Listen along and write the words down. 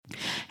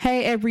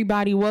Hey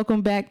everybody,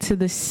 welcome back to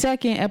the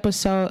second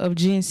episode of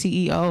Gen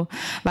CEO.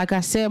 Like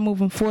I said,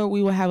 moving forward,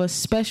 we will have a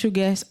special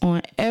guest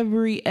on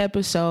every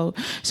episode.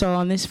 So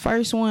on this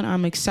first one,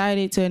 I'm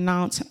excited to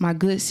announce my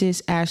good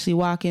sis, Ashley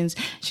Watkins.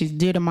 She's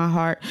dear to my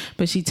heart,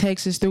 but she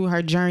takes us through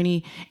her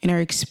journey and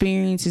her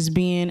experience as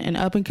being an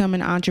up and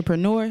coming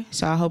entrepreneur.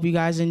 So I hope you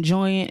guys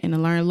enjoy it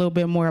and learn a little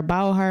bit more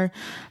about her.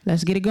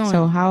 Let's get it going.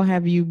 So how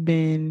have you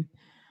been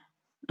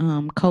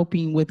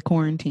coping with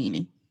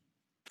quarantining?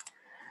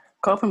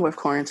 Coping with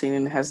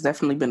quarantining has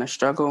definitely been a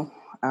struggle.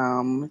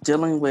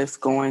 Dealing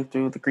with going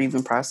through the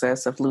grieving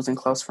process of losing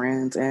close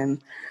friends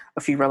and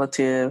a few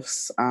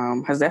relatives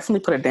has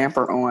definitely put a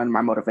damper on my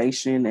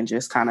motivation and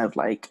just kind of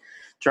like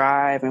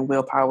drive and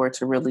willpower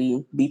to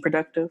really be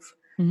productive.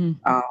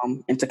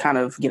 And to kind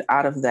of get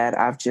out of that,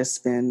 I've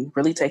just been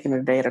really taking it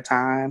a day at a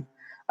time,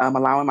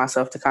 allowing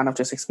myself to kind of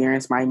just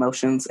experience my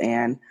emotions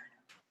and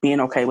being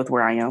okay with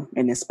where I am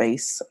in this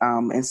space,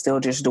 and still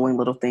just doing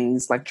little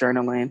things like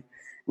journaling,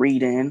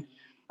 reading,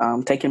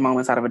 taking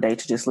moments out of a day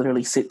to just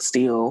literally sit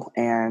still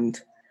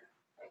and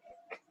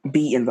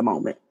be in the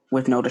moment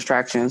with no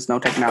distractions, no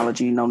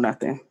technology, no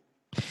nothing.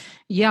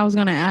 Yeah, I was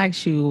going to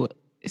ask you.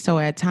 So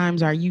at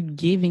times, are you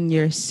giving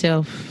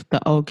yourself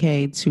the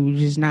okay to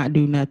just not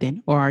do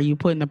nothing? Or are you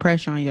putting the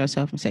pressure on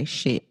yourself and say,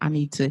 shit, I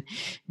need to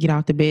get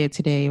out the bed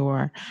today,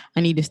 or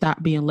I need to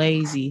stop being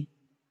lazy?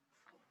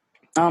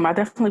 I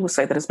definitely would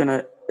say that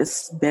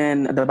it's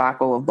been a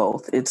debacle of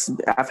both.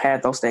 I've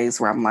had those days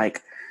where I'm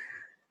like,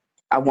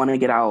 I want to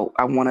get out.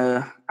 I want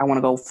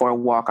to go for a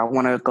walk. I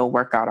want to go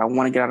work out. I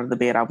want to get out of the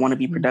bed. I want to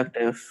be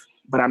productive,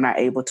 but I'm not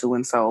able to.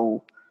 And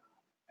so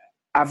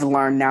I've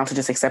learned now to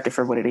just accept it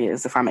for what it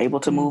is. If I'm able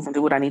to move and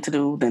do what I need to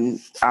do,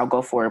 then I'll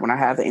go for it. When I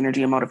have the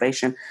energy and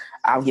motivation,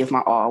 I'll give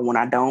my all. When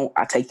I don't,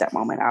 I take that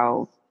moment.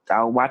 I'll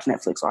watch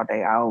Netflix all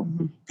day. I'll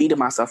be to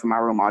myself in my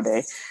room all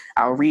day.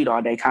 I'll read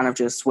all day. Kind of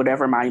just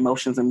whatever my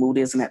emotions and mood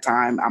is in that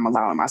time, I'm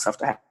allowing myself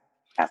to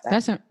have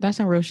that. That's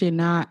some real shit.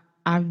 Now,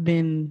 I've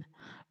been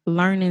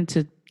learning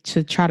to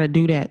try to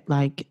do that,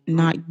 like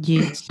not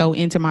get so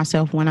into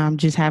myself when I'm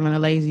just having a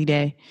lazy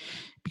day.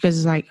 Because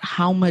it's like,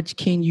 how much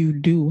can you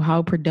do?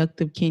 How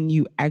productive can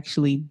you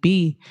actually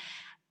be?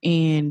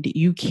 And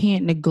you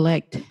can't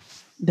neglect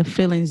the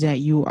feelings that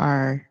you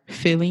are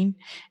feeling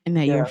and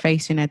that you're Yeah.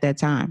 facing at that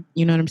time.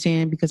 You know what I'm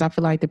saying? Because I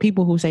feel like the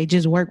people who say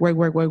just work, work,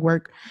 work, work,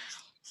 work,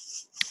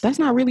 that's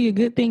not really a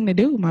good thing to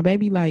do, my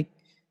baby. Like,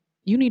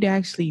 you need to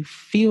actually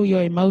feel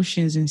your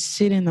emotions and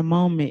sit in the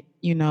moment,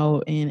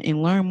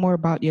 and learn more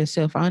about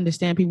yourself. I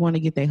understand people want to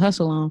get their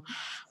hustle on,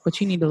 but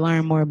you need to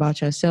learn more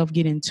about yourself,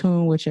 get in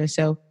tune with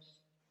yourself.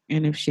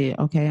 And if shit,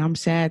 okay, I'm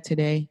sad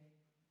today,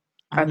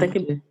 I I think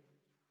need it,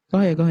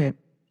 to go ahead.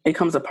 it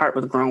comes apart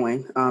with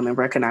growing and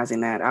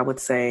recognizing that. I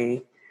would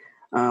say,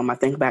 I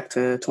think back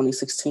to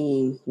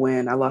 2016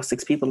 when I lost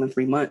 6 people in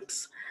 3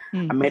 months.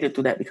 I made it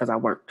through that because I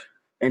worked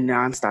and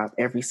nonstop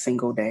every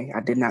single day. I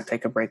did not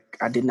take a break.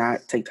 I did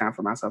not take time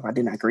for myself. I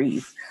did not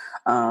grieve.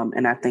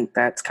 And I think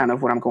that's kind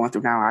of what I'm going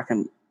through now.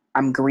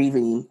 I'm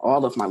grieving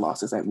all of my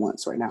losses at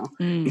once right now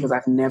because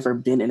I've never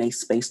been in a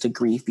space to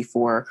grieve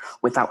before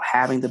without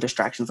having the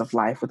distractions of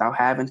life, without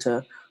having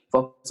to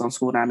focus on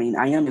school. And I mean,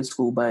 I am in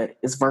school, but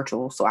it's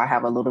virtual. So I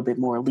have a little bit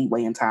more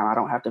leeway in time. I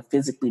don't have to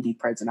physically be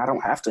present. I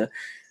don't have to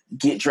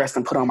get dressed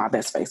and put on my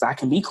best face. I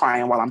can be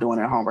crying while I'm doing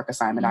a homework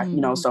assignment.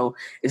 So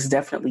it's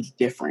definitely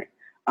different.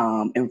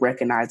 And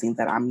recognizing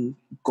that I'm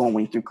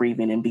going through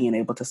grieving and being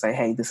able to say,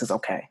 hey, this is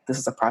okay. This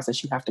is a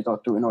process you have to go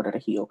through in order to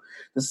heal.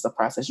 This is a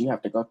process you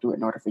have to go through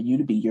in order for you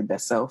to be your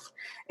best self.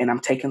 And I'm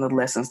taking the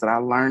lessons that I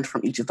learned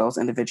from each of those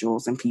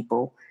individuals and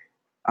people,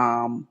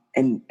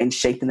 and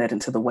shaping that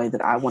into the way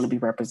that I want to be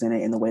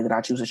represented in the way that I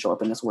choose to show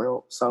up in this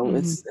world. So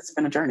it's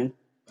been a journey.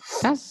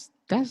 That's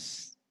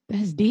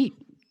deep.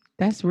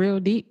 That's real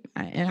deep.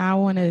 And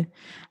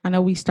I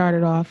know we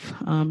started off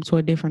to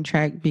a different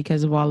track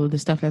because of all of the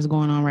stuff that's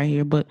going on right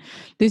here, but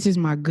this is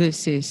my good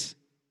sis.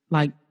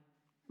 Like,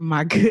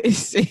 my good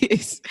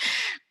sis.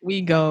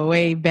 We go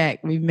way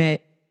back. We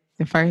met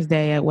the first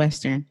day at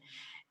Western,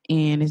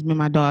 and it's been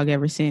my dog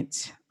ever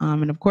since.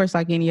 And of course,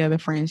 like any other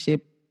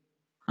friendship,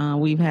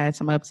 we've had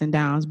some ups and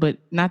downs, but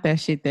not that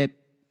shit that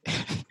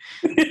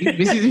these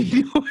bitches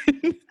be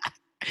doing.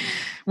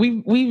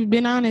 We've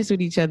been honest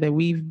with each other.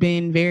 We've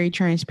been very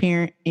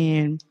transparent,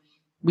 and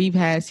we've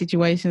had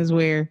situations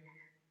where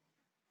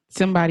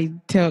somebody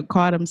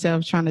caught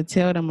themselves trying to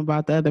tell them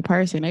about the other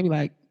person. They be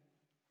like,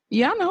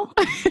 "Yeah, I know."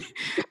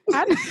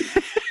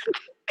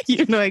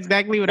 You know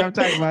exactly what I'm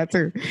talking about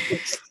too.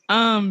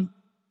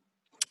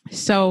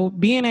 So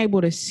being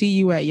able to see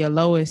you at your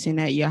lowest and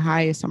at your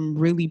highest, I'm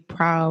really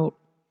proud,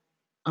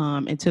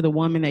 and to the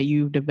woman that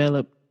you've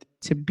developed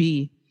to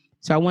be.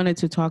 So I wanted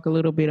to talk a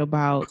little bit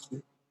about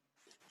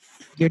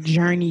your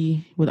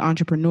journey with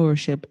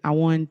entrepreneurship. I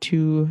want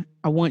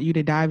you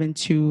to dive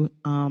into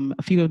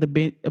a few of the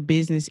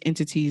business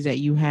entities that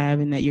you have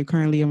and that you're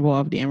currently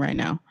involved in right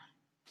now.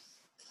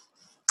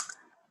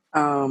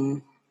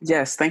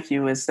 Yes, thank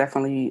you. It's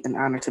definitely an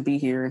honor to be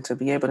here and to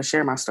be able to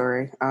share my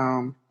story.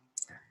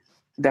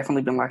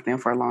 definitely been locked in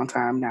for a long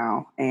time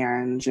now,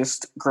 and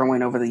just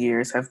growing over the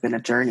years have been a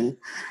journey.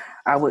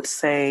 I would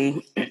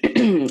say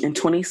in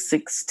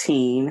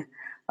 2016,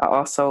 I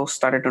also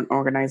started an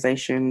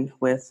organization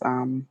with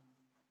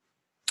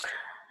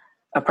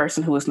a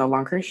person who is no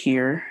longer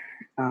here,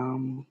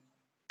 Tennille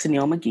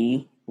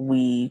McGee.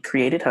 We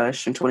created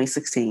Hush in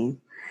 2016,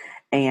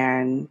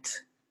 and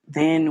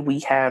then we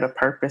had a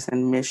purpose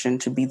and mission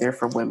to be there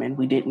for women.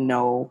 We didn't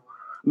know,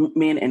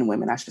 men and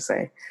women, I should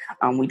say.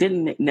 We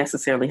didn't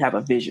necessarily have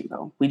a vision,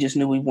 though. We just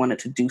knew we wanted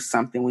to do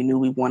something. We knew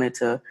we wanted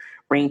to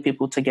bring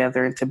people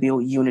together and to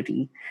build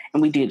unity,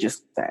 and we did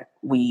just that.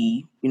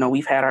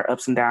 We've had our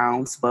ups and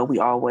downs, but we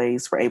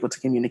always were able to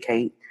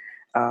communicate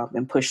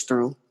and push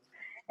through.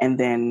 And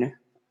then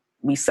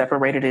we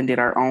separated and did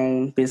our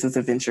own business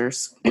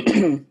adventures.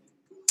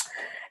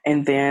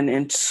 And then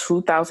in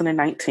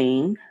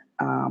 2019,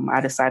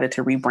 I decided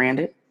to rebrand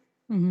it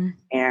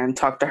and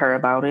talk to her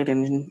about it.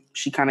 And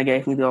she kind of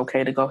gave me the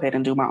okay to go ahead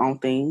and do my own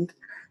thing.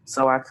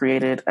 So I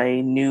created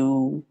a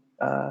new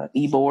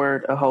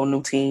e-board, a whole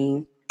new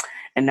team.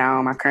 And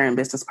now my current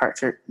business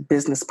partner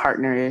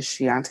is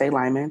Shiante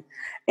Lyman.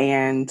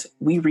 And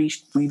we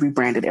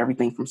rebranded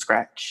everything from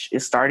scratch.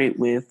 It started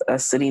with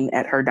us sitting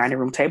at her dining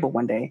room table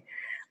one day.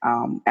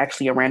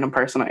 Actually, a random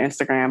person on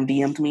Instagram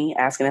DM'd me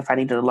asking if I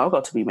needed a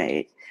logo to be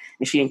made.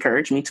 And she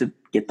encouraged me to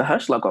get the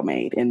Hush logo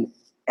made. And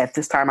at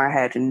this time, I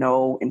had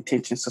no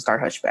intentions to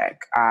start Hushback.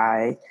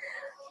 I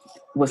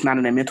was not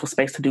in a mental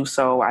space to do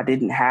so. I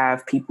didn't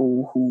have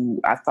people who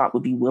I thought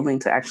would be willing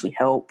to actually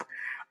help.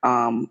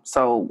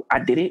 So I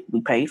did it. We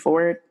paid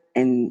for it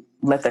and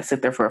let that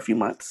sit there for a few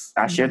months.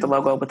 I shared the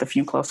logo with a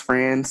few close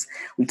friends.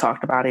 We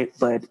talked about it,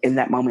 but in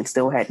that moment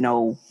still had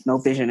no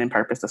vision and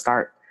purpose to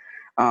start.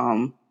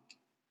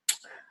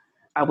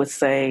 I would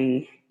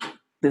say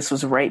this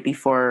was right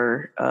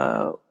before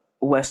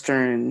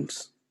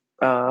Western's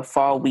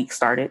fall week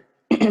started.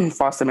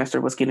 Fall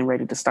semester was getting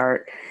ready to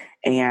start.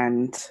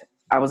 And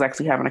I was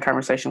actually having a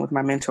conversation with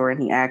my mentor,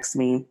 and he asked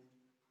me,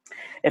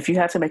 if you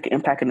had to make an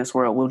impact in this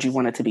world, what would you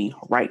want it to be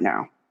right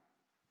now?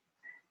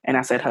 And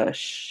I said,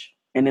 Hush.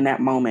 And in that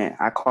moment,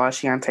 I called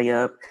Shiante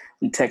up.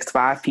 We texted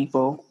 5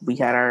 people. We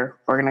had our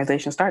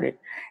organization started.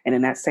 And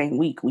in that same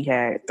week, we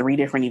had 3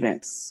 different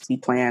events. We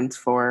planned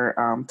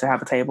for to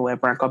have a table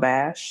at Bronco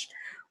Bash,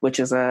 which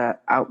is an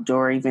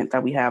outdoor event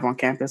that we have on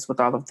campus with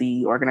all of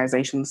the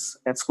organizations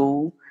at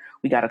school.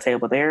 We got a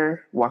table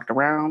there, walked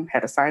around,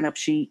 had a sign-up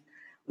sheet.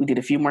 We did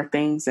a few more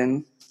things,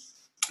 and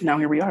now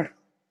here we are.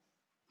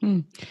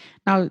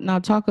 Now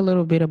talk a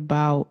little bit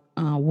about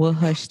what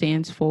Hush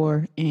stands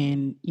for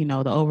and,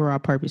 the overall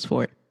purpose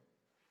for it.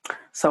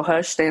 So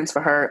Hush stands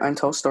for Her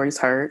Untold Stories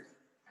Heard.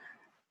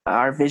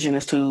 Our vision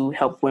is to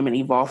help women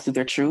evolve through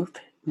their truth,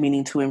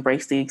 meaning to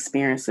embrace the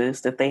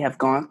experiences that they have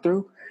gone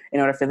through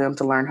in order for them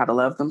to learn how to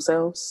love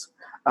themselves.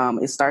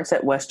 It starts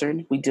at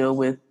Western. We deal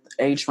with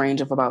age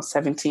range of about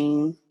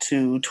 17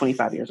 to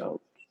 25 years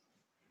old.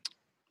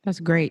 That's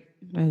great.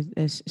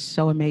 That's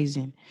so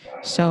amazing.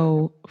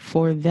 So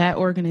for that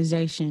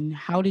organization,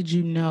 how did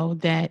you know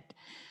that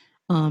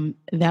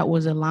that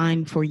was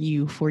aligned for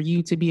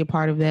you to be a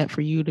part of that,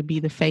 for you to be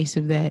the face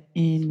of that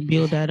and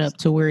build that up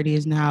to where it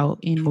is now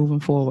in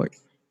moving forward?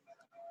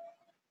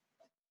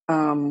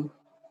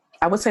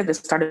 I would say this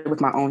started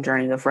with my own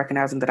journey of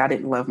recognizing that I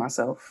didn't love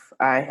myself.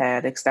 I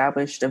had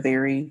established a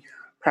very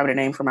private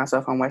name for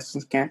myself on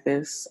Western's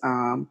campus.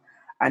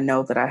 I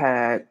know that I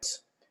had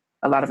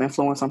a lot of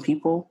influence on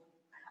people.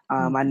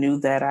 I knew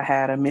that I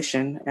had a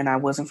mission, and I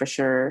wasn't for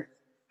sure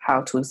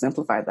how to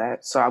exemplify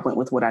that. So I went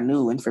with what I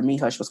knew. And for me,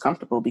 Hush was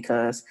comfortable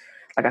because,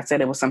 like I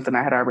said, it was something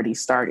I had already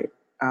started.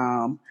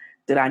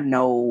 Did I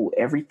know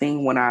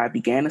everything when I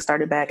began to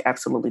start it back?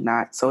 Absolutely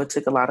not. So it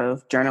took a lot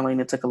of journaling.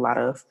 It took a lot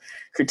of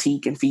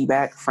critique and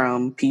feedback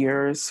from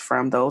peers,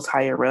 from those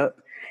higher up,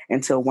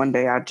 until one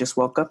day I just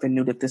woke up and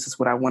knew that this is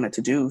what I wanted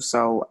to do.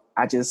 So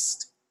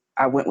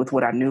I went with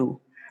what I knew.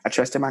 I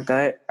trusted my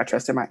gut. I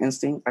trusted my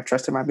instinct. I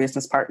trusted my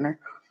business partner.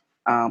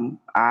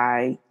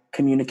 I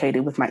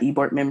communicated with my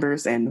e-board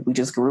members, and we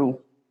just grew.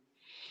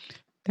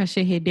 That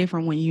shit hit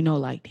different when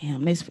like,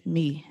 damn, this for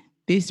me.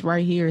 This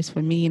right here is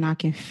for me, and I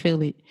can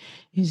feel it.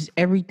 It's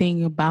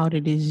everything about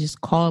it is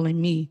just calling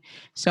me.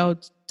 So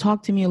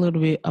talk to me a little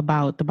bit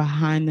about the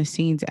behind the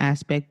scenes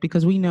aspect,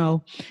 because we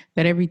know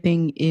that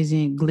everything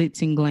isn't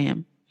glitz and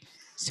glam.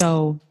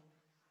 So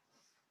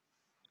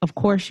of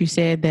course, you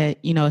said that,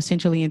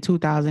 essentially in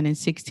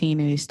 2016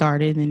 it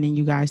started, and then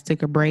you guys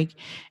took a break,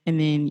 and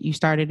then you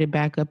started it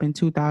back up in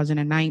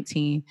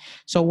 2019.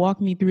 So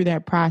walk me through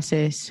that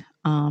process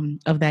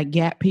of that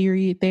gap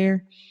period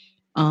there,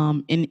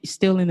 and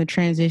still in the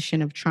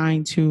transition of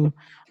trying to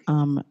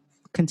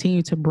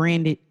continue to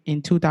brand it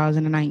in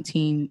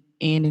 2019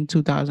 and in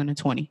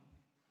 2020.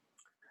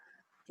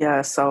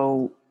 Yeah,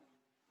 so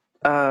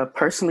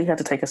personally had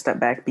to take a step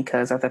back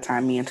because at the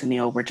time me and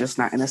Tennille were just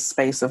not in a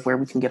space of where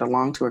we can get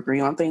along to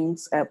agree on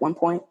things at one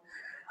point.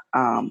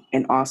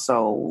 And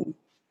also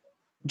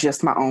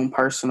just my own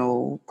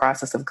personal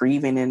process of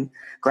grieving and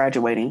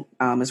graduating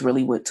is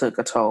really what took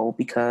a toll,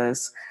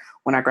 because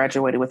when I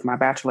graduated with my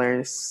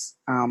bachelor's,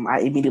 I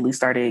immediately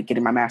started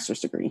getting my master's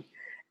degree.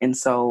 And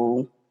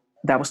so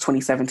that was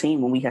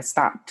 2017 when we had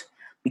stopped,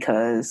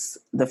 because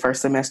the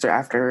first semester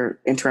after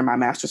entering my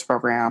master's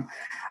program,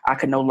 I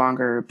could no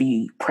longer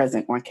be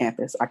present on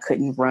campus. I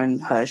couldn't run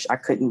Hush. I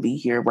couldn't be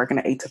here working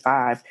at 8 to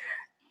 5.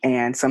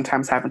 And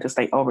sometimes having to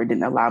stay over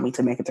didn't allow me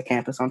to make it to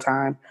campus on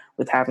time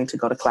with having to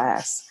go to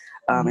class.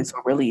 And so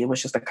really it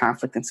was just a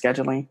conflict in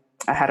scheduling.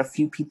 I had a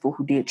few people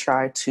who did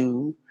try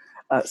to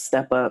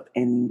step up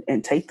and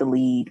take the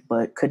lead,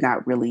 but could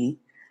not really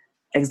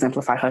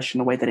exemplify Hush in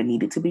the way that it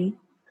needed to be.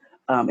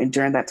 And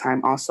during that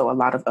time, also, a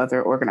lot of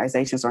other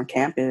organizations on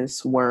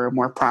campus were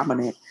more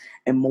prominent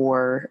and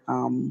more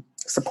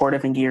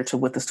supportive and geared to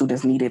what the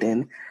students needed.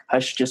 And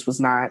Hush just was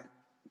not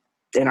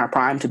in our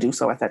prime to do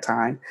so at that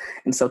time.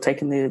 And so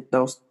taking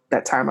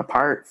that time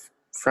apart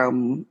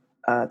from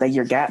that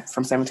year gap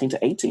from 17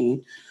 to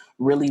 18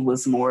 really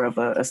was more of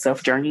a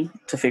self journey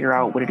to figure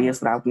out what it is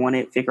that I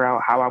wanted, figure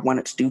out how I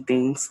wanted to do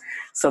things.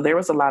 So there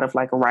was a lot of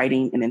like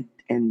writing and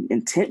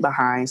intent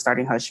behind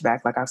starting Hush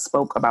back. Like I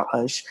spoke about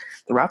Hush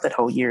throughout that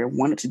whole year,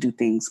 wanted to do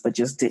things, but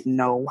just didn't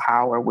know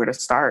how or where to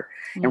start.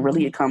 Mm-hmm. And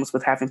really it comes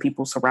with having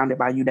people surrounded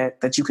by you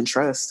that you can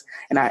trust.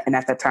 And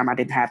at that time I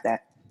didn't have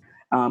that.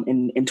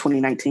 In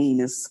 2019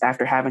 is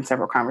after having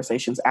several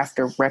conversations,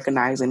 after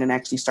recognizing and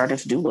actually starting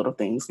to do little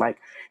things like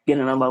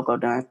getting a logo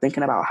done,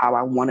 thinking about how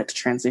I wanted to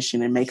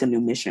transition and make a new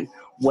mission,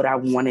 what I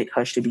wanted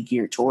Hush to be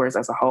geared towards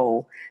as a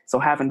whole. So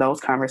having those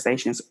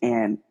conversations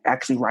and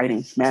actually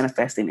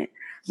manifesting it,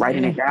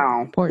 writing it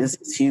down is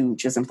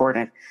huge, is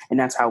important. And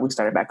that's how we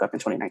started back up in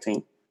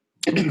 2019.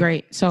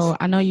 Great. So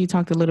I know you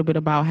talked a little bit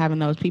about having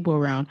those people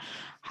around.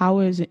 How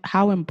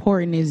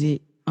important is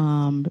it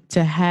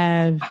to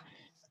have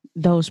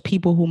those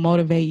people who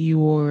motivate you,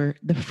 or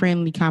the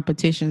friendly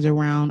competitions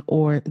around,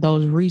 or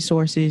those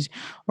resources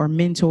or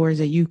mentors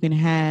that you can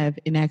have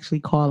and actually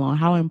call on?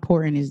 How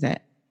important is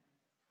that?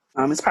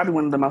 It's probably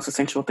one of the most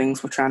essential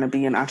things with trying to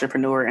be an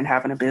entrepreneur and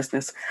having a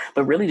business,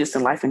 but really just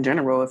in life in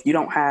general. If you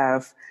don't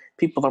have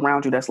people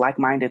around you that's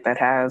like-minded, that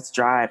has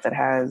drive, that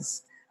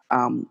has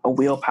a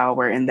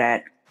willpower, and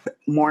that,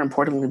 more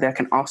importantly, that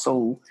can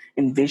also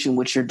envision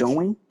what you're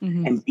doing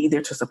and be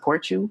there to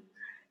support you,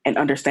 and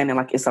understanding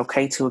like it's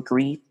okay to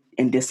agree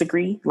and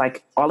disagree.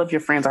 Like all of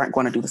your friends aren't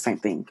going to do the same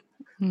thing.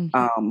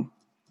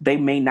 They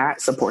may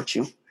not support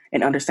you,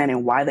 and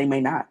understanding why they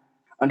may not,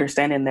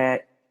 understanding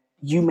that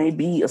you may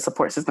be a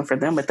support system for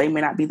them, but they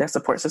may not be that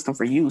support system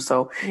for you.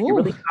 So it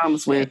really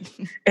comes with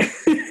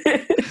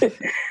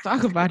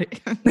talk about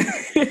it.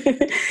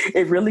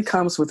 It really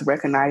comes with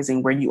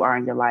recognizing where you are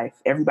in your life.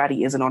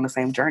 Everybody isn't on the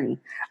same journey.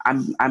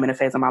 I'm in a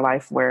phase of my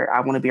life where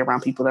I want to be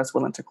around people that's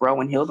willing to grow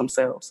and heal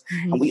themselves.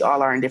 And we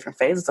all are in different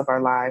phases of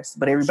our lives,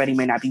 but everybody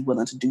may not be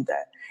willing to do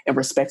that, and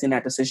respecting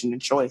that decision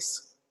and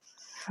choice.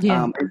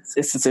 Yeah.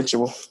 It's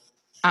essential.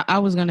 I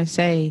was going to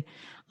say,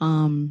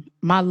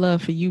 my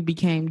love for you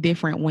became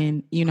different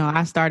when,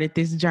 I started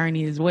this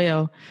journey as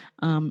well,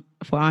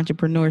 for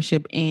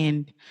entrepreneurship.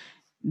 And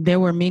there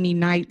were many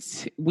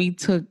nights we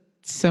took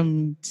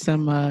some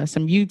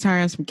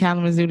U-turns from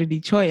Kalamazoo to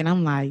Detroit. And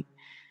I'm like,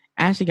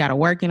 I actually got to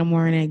work in the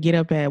morning and get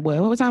up at,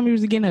 what time we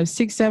was getting up?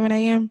 6, 7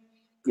 a.m.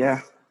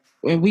 Yeah.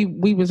 And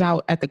we was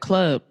out at the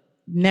club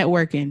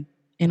networking.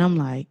 And I'm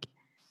like,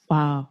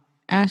 wow.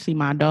 Ashley,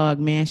 my dog,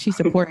 man, she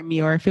supported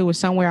me. Or if it was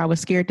somewhere I was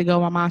scared to go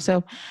by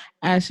myself,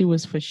 Ashley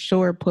was for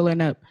sure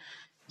pulling up.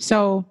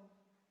 So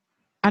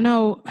I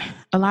know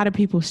a lot of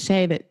people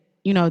say that,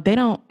 they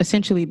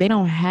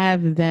don't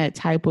have that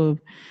type of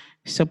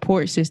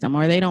support system,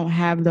 or they don't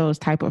have those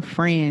type of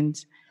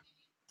friends.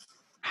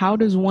 How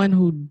does one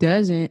who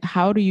doesn't,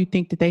 how do you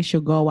think that they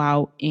should go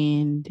out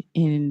and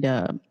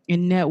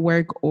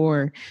network,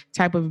 or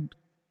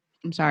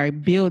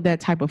build that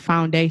type of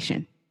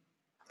foundation?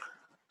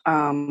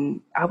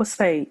 I would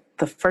say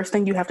the first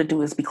thing you have to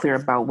do is be clear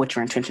about what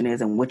your intention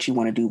is and what you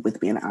want to do with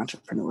being an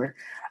entrepreneur.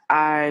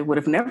 I would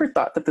have never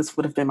thought that this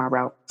would have been my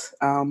route.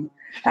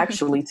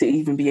 Actually, to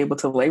even be able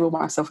to label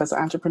myself as an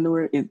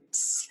entrepreneur,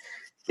 it's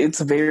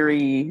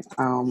very,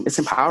 it's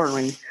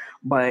empowering.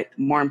 But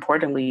more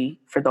importantly,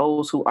 for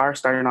those who are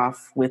starting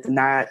off with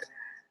not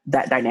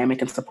that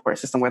dynamic and support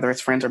system, whether it's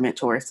friends or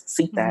mentors,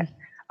 seek that.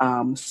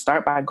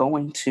 Start by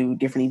going to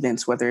different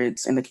events, whether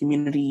it's in the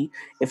community,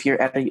 if you're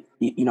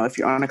if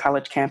you're on a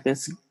college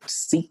campus,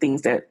 seek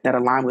things that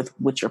align with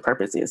what your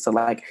purpose is. So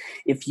like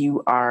if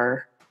you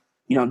are,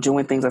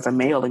 doing things as a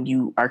male and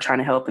you are trying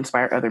to help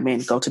inspire other men,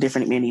 go to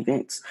different men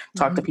events,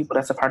 talk to people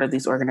that's a part of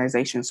these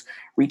organizations,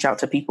 reach out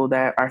to people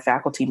that are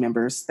faculty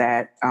members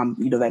that,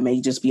 that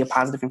may just be a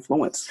positive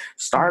influence.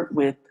 Start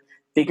with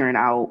figuring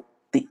out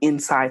the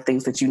inside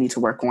things that you need to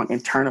work on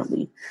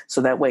internally.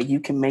 So that way you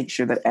can make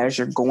sure that as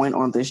you're going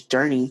on this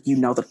journey, you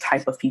know the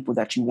type of people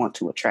that you want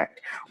to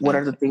attract. What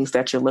are the things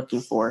that you're looking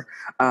for?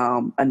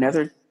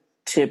 Another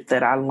tip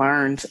that I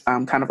learned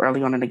kind of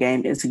early on in the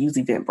game is to use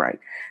Eventbrite.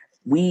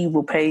 We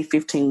will pay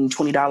 $15,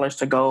 $20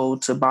 to go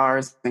to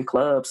bars and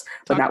clubs,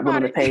 but not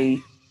willing to pay,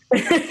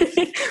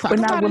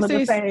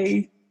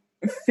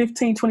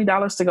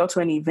 $15-$20 to go to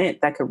an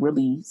event that could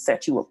really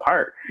set you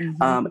apart.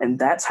 And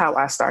that's how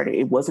I started.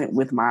 It wasn't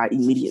with my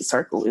immediate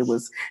circle. It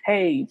was,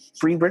 hey,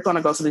 Bree, we're going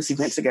to go to this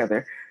event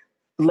together.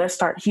 Let's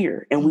start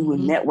here. And we would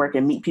network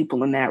and meet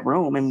people in that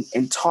room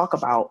and talk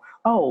about,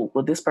 oh,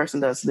 well, this person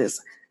does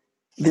this.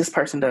 This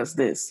person does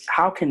this.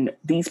 How can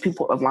these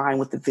people align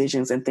with the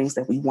visions and things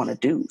that we want to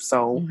do?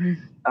 So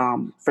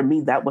for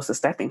me, that was a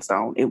stepping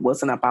stone. It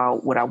wasn't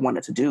about what I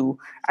wanted to do.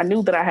 I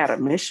knew that I had a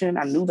mission.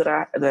 I knew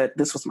that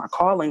this was my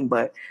calling,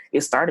 but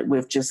it started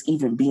with just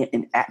even being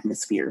in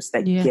atmospheres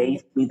that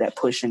gave me that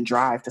push and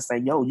drive to say,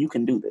 yo, you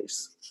can do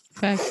this. In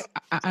fact,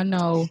 I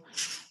know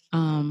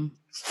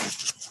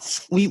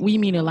we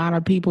meet a lot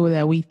of people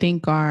that we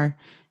think are,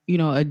 you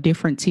know, a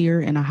different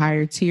tier and a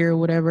higher tier,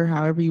 whatever,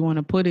 however you want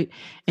to put it.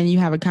 And you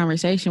have a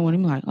conversation with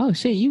them like, oh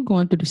shit, you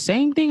going through the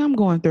same thing I'm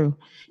going through.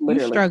 Literally.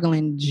 You're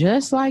struggling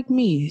just like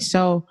me.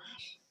 So,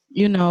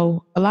 you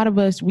know, a lot of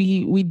us,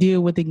 we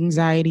deal with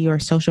anxiety or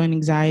social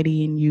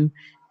anxiety, and you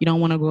don't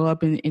want to go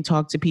up and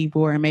talk to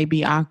people, or it may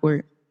be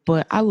awkward.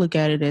 But I look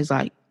at it as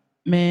like,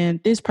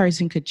 man, this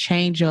person could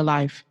change your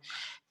life.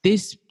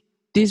 This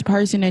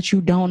person that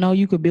you don't know,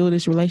 you could build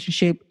this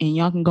relationship and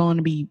y'all can go on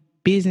to be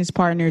business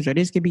partners, or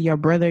this could be your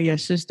brother, your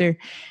sister,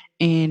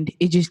 and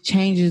it just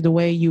changes the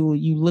way you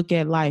look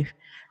at life.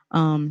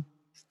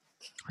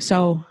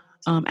 So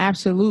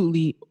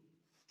absolutely.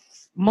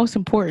 Most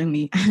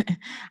importantly,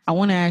 I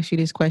want to ask you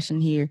this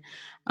question here,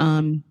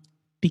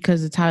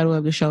 because the title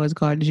of the show is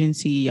called Gen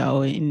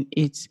CEO, and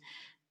it's,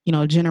 you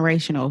know,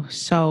 generational.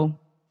 So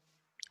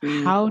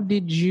how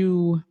did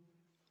you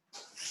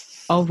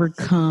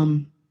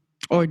overcome,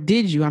 or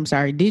did you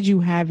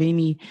have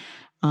any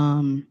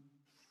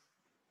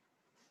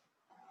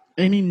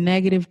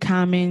negative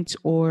comments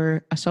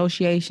or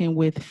association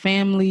with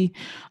family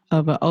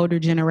of an older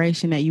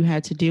generation that you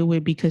had to deal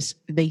with because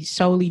they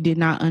solely did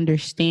not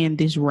understand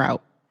this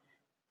route?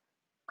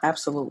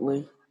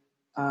 Absolutely.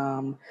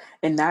 And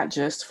not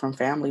just from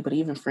family, but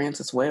even friends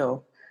as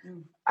well.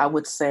 I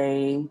would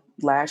say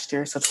last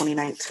year, so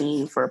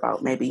 2019, for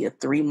about maybe a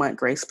 3-month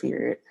grace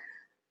period,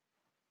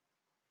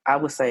 I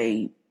would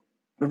say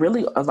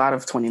really a lot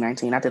of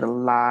 2019, I did a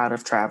lot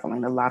of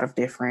traveling, a lot of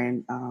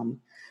different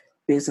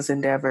business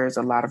endeavors,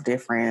 a lot of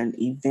different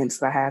events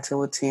that I had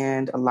to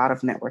attend, a lot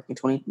of networking.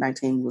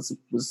 2019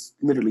 was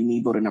literally me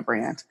building a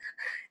brand.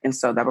 And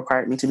so that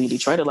required me to be in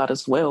Detroit a lot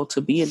as well,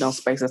 to be in those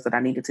spaces that I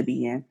needed to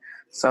be in.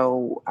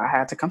 So I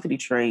had to come to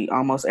Detroit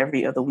almost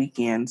every other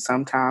weekend,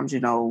 sometimes,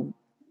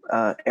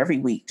 every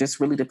week,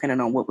 just really depending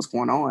on what was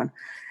going on.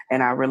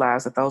 And I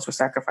realized that those were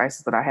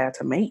sacrifices that I had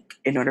to make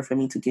in order for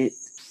me to get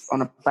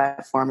on a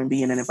platform and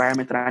be in an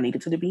environment that I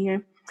needed to be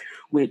in,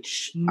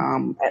 which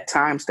at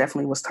times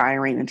definitely was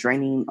tiring and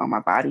draining on my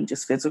body,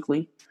 just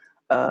physically,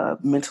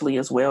 mentally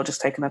as well,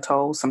 just taking a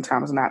toll,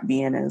 sometimes not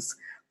being as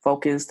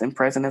focused and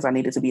present as I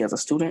needed to be as a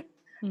student.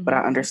 But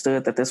I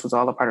understood that this was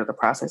all a part of the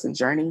process and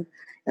journey.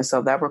 And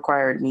so that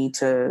required me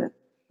to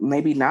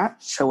maybe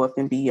not show up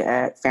and be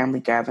at family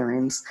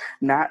gatherings,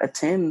 not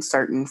attend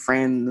certain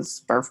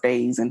friends'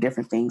 birthdays and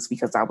different things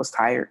because I was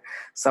tired.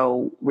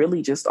 So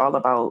really just all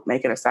about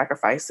making a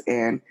sacrifice.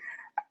 And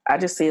I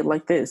just say it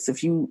like this.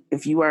 If you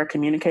are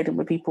communicating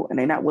with people and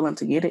they're not willing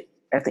to get it,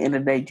 at the end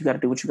of the day, you got to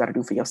do what you got to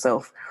do for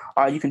yourself.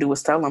 All you can do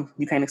is tell them.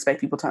 You can't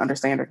expect people to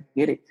understand or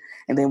get it.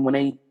 And then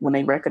when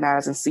they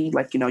recognize and see,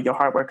 like, your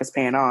hard work is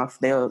paying off,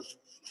 they'll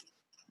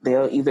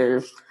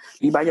either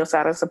be by your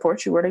side and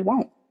support you, or they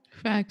won't.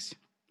 Facts.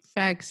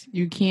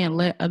 You can't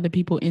let other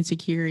people's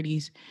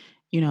insecurities,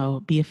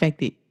 be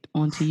affected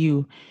onto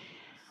you.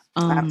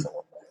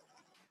 Absolutely.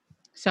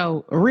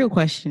 So a real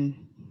question.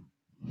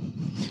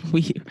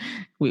 We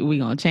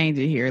gonna change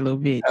it here a little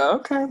bit.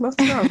 Okay, let's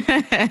go.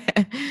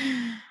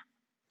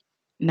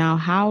 Now,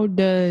 how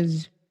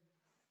does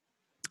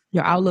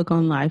your outlook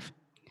on life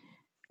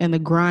and the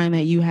grind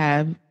that you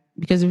have,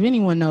 because if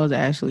anyone knows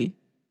Ashley,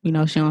 we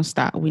know she don't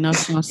stop. We know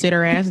she gonna sit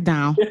her ass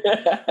down.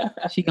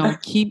 She gonna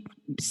keep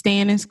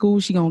staying in school.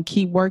 She gonna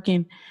keep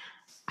working.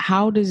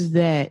 How does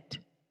that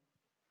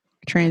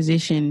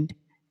transition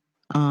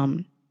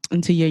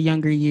into your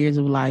younger years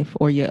of life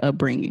or your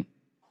upbringing?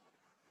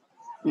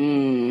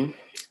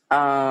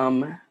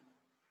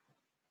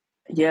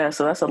 Yeah,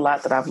 so that's a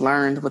lot that I've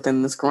learned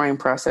within this growing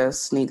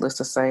process. Needless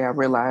to say, I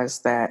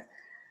realized that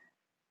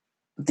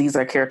these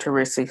are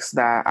characteristics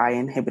that I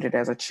inherited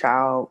as a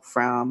child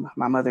from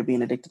my mother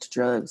being addicted to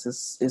drugs.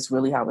 Is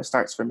really how it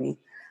starts for me.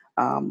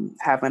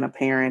 Having a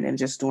parent and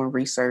just doing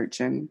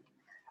research, and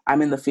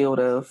I'm in the field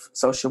of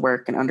social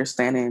work and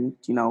understanding,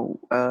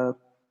 the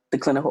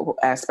clinical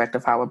aspect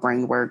of how a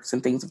brain works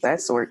and things of that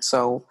sort.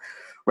 So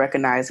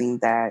recognizing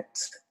that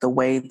the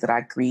way that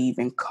I grieve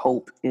and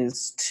cope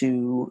is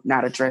to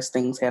not address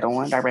things head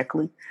on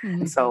directly.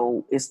 And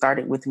so it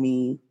started with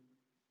me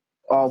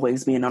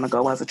always being on the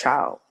go as a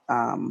child.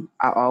 I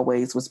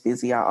always was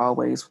busy. I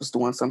always was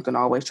doing something,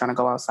 always trying to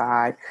go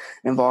outside,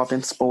 involved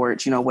in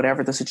sports,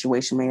 whatever the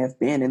situation may have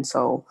been. And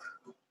so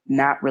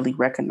not really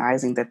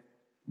recognizing that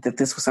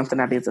this was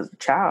something I did as a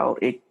child,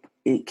 it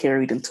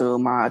carried into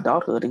my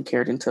adulthood and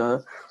carried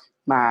into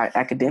my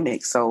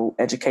academics. So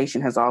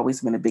education has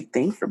always been a big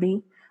thing for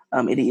me.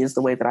 It is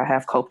the way that I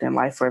have coped in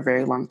life for a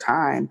very long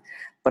time,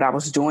 but I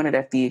was doing it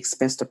at the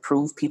expense to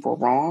prove people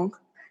wrong,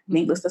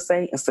 needless to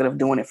say, instead of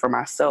doing it for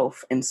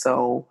myself. And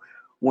so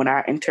when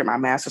I entered my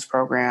master's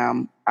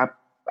program,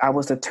 I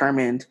was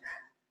determined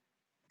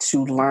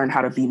to learn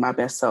how to be my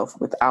best self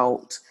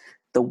without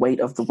the weight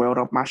of the world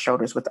on my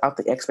shoulders, without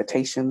the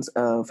expectations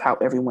of how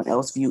everyone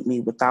else viewed me,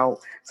 without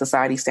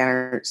society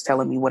standards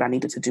telling me what I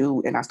needed to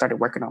do. And I started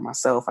working on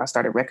myself. I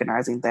started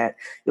recognizing that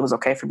it was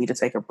okay for me to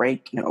take a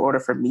break in order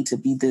for me to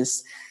be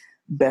this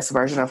best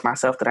version of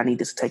myself, that I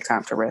needed to take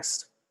time to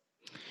rest.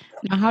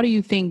 Now, how do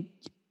you think,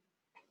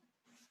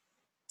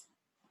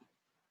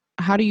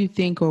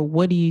 or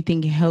what do you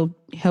think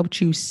helped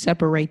you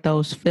separate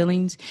those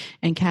feelings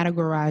and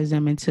categorize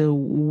them into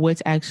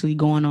what's actually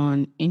going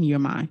on in your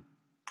mind?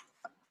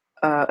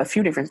 A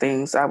few different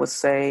things. I would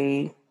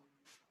say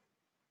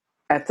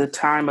at the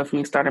time of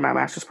me starting my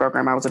master's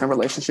program, I was in a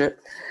relationship,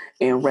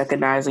 and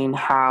recognizing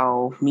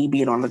how me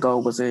being on the go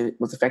was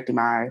affecting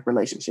my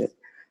relationship.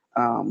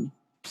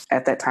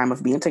 At that time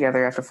of being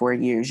together after 4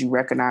 years, you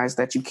recognize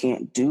that you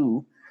can't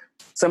do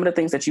some of the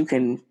things that you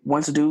can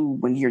once do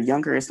when you're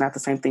younger. It's not the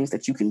same things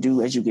that you can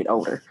do as you get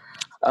older.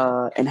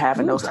 And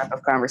having those type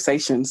of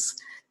conversations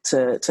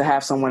to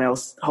have someone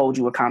else hold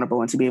you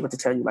accountable and to be able to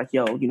tell you like,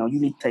 yo, you know, you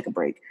need to take a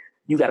break.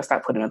 You got to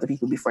stop putting other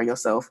people before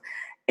yourself,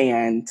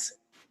 and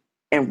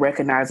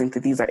recognizing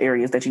that these are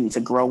areas that you need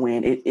to grow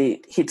in.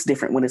 It hits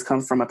different when it's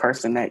comes from a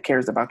person that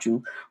cares about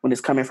you, when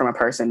it's coming from a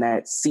person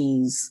that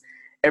sees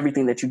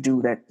everything that you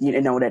do, that, you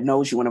know, that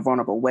knows you in a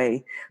vulnerable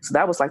way. So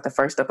that was like the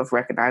first step of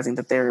recognizing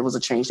that there was a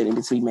change that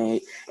needed to be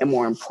made. And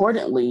more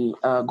importantly,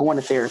 going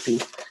to therapy.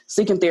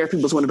 Seeking therapy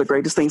was one of the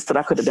greatest things that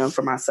I could have done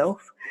for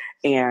myself.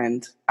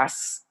 And I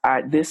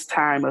this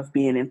time of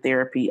being in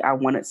therapy, I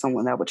wanted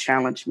someone that would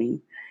challenge me,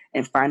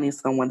 and finding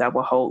someone that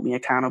will hold me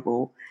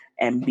accountable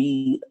and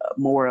be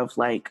more of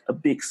like a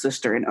big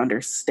sister and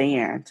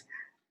understand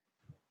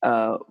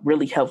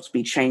really helps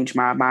me change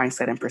my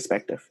mindset and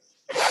perspective.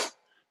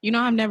 You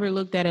know, I've never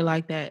looked at it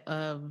like that,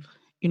 of,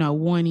 you know,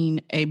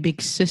 wanting a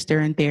big sister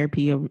in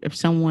therapy, of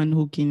someone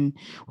who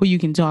you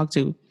can talk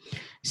to.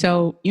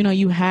 So, you know,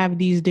 you have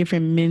these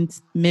different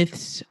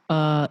myths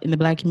in the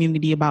Black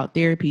community about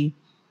therapy.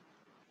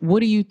 What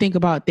do you think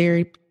about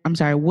therapy? I'm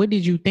sorry, what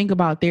did you think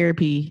about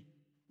therapy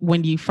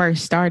when you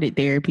first started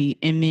therapy,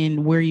 and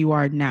then where you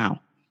are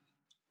now?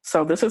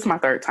 So this is my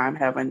third time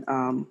having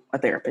a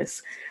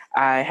therapist.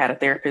 I had a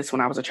therapist when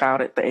I was a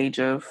child at the age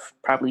of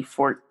probably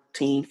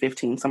 14,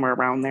 15, somewhere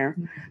around there,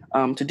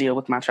 to deal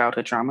with my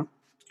childhood trauma.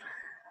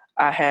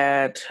 I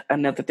had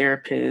another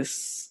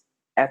therapist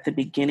at the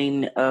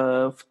beginning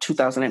of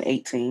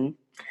 2018,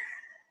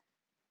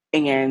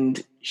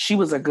 and she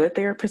was a good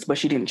therapist, but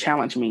she didn't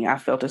challenge me. I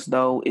felt as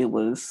though it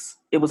was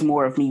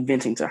more of me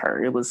venting to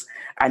her.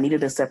 I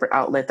needed a separate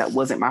outlet that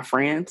wasn't my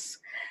friends.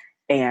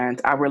 And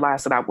I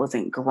realized that I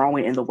wasn't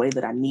growing in the way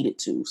that I needed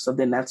to. So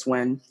then that's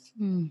when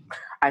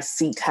I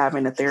seeked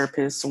having a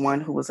therapist,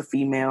 one who was a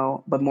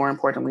female, but more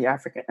importantly, an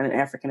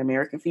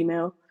African-American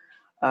female.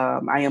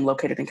 I am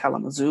located in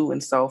Kalamazoo.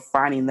 And so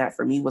finding that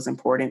for me was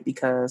important,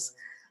 because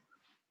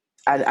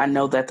I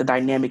know that the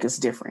dynamic is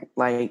different.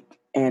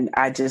 And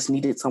I just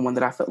needed someone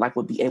that I felt like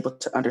would be able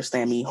to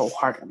understand me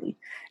wholeheartedly.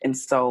 And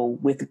so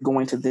with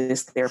going to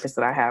this therapist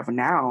that I have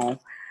now,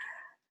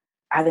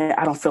 I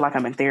don't feel like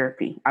I'm in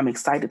therapy. I'm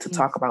excited to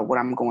talk about what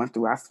I'm going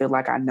through. I feel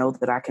like I know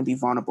that I can be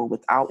vulnerable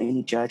without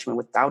any judgment,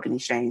 without any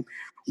shame.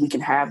 We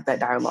can have that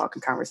dialogue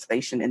and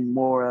conversation, and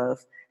more of,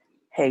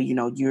 hey, you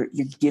know, you're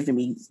giving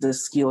me the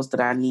skills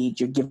that I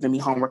need. You're giving me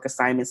homework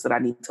assignments that I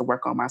need to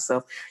work on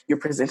myself. You're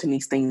presenting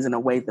these things in a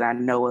way that I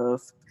know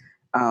of,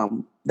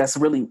 that's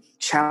really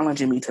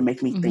challenging me to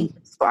make me think,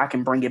 so I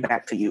can bring it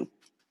back to you.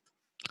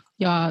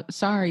 Y'all,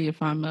 sorry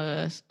if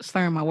I'm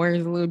slurring my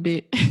words a little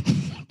bit.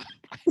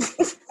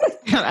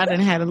 I done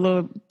had a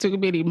little too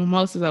many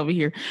mimosas over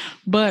here.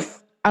 But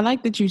I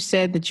like that you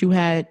said that you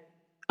had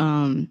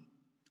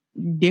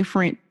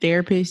different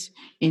therapists,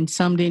 and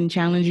some didn't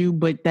challenge you,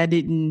 but that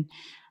didn't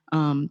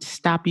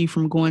stop you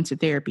from going to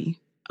therapy.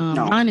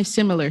 No. Mine is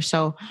similar.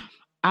 So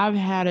I've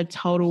had a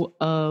total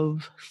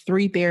of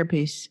 3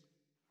 therapists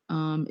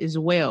as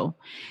well.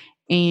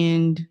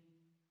 And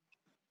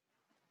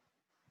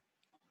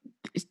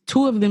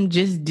 2 of them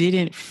just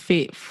didn't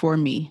fit for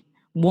me.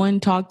 One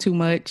talked too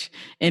much,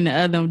 and the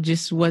other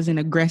just wasn't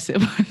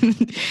aggressive.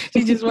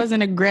 She just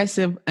wasn't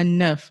aggressive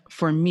enough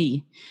for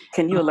me.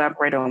 Can you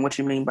elaborate on what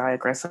you mean by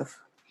aggressive?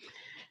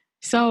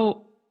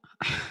 So,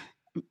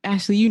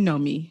 Ashley, you know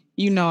me.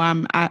 You know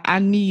I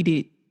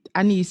need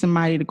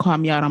somebody to call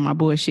me out on my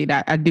bullshit.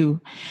 I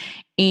do.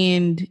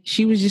 And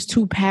she was just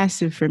too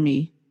passive for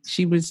me.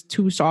 She was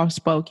too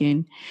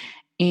soft-spoken,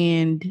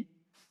 and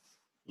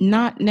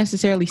not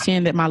necessarily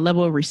saying that my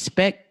level of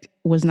respect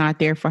was not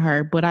there for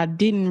her, but I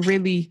didn't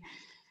really,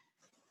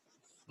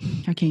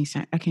 I can't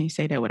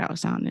say that without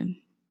sounding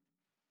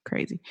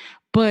crazy,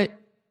 but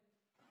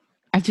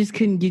I just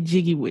couldn't get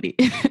jiggy with it.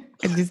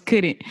 I just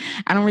couldn't.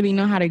 I don't really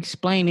know how to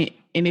explain it.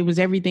 And it was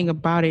everything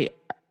about it.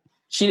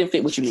 She didn't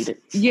fit what you needed.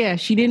 Yeah,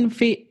 she didn't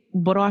fit,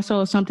 but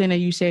also something that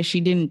you said,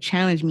 she didn't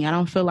challenge me. I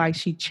don't feel like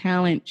she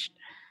challenged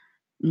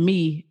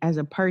me as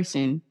a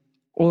person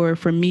or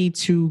for me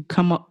to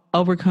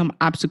overcome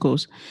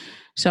obstacles.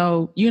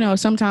 So,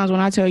 sometimes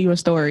when I tell you a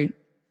story,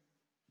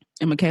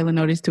 and Michaela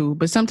know this too,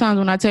 but sometimes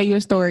when I tell you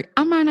a story,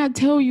 I might not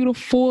tell you the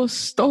full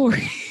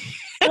story.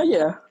 Oh,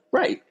 yeah,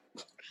 right.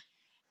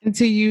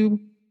 Until you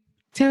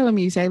tell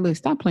me, you say, look,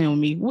 stop playing with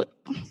me. What?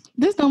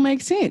 This don't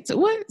make sense.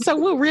 What? So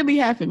what really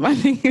happened, my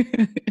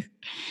nigga?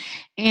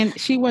 And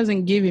she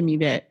wasn't giving me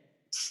that.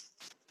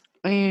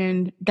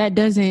 And that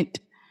doesn't,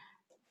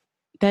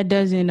 what's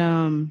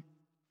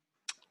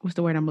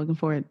the word I'm looking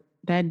for?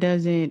 That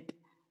doesn't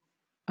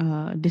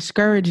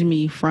discourage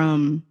me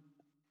from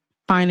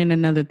finding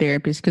another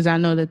therapist, because I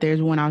know that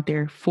there's one out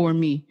there for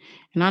me,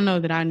 and I know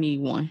that I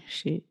need one.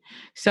 Shit.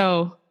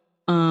 So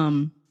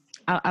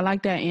I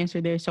like that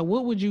answer there. So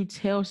what would you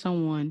tell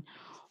someone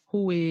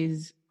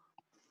who's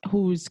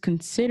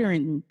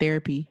considering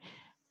therapy,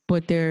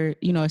 but they're,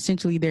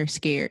 essentially they're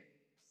scared?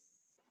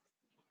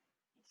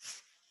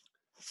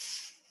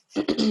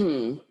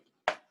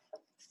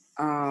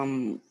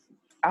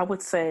 I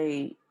would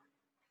say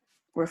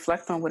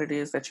reflect on what it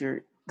is that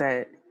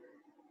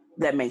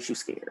makes you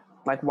scared.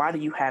 Like, why do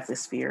you have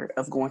this fear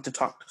of going to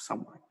talk to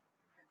someone?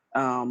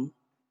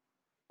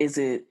 Is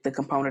it the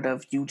component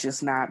of you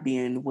just not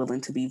being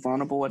willing to be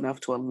vulnerable enough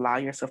to allow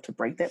yourself to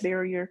break that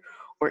barrier?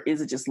 Or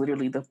is it just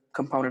literally the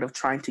component of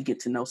trying to get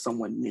to know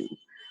someone new?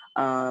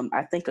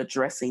 I think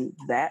addressing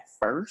that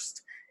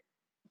first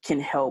can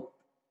help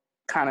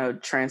kind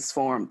of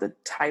transform the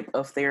type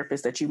of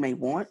therapist that you may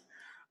want.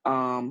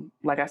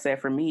 Like I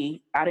said, for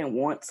me, I didn't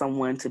want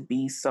someone to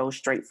be so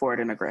straightforward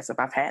and aggressive.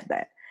 I've had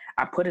that.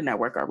 I put in that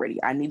work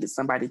already. I needed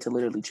somebody to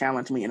literally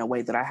challenge me in a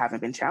way that I haven't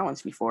been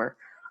challenged before.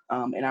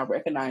 And I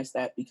recognize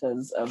that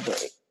because of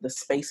the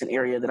space and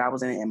area that I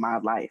was in my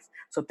life.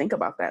 So think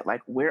about that.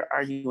 Like, where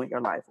are you in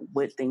your life?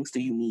 What things do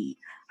you need?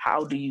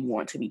 How do you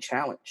want to be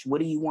challenged? What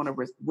do you want to,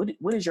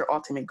 what is your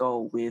ultimate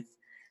goal with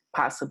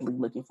possibly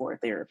looking for a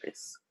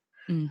therapist?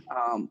 And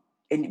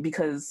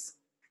because,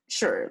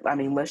 sure, I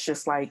mean, let's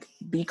just like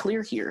be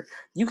clear here.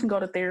 You can go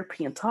to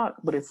therapy and talk,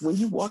 but if when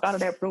you walk out of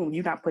that room,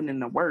 you're not putting in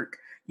the work,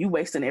 you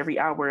wasting every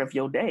hour of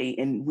your day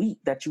and week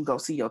that you go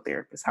see your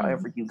therapist,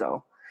 however you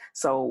go.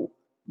 So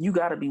you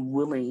got to be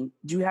willing.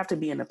 You have to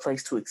be in a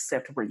place to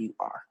accept where you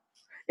are.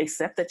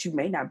 Accept that you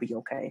may not be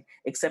okay.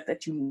 Accept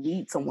that you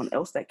need someone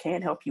else that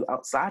can help you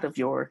outside of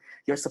your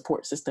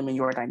support system and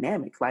your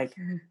dynamic. Like,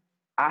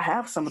 I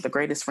have some of the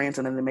greatest friends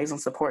and an amazing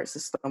support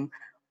system,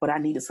 but I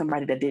needed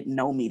somebody that didn't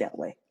know me that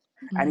way.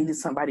 I needed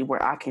somebody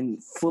where I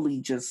can fully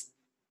just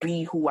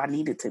be who I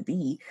needed to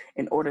be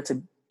in order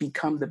to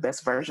become the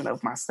best version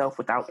of myself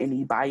without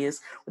any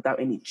bias, without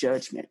any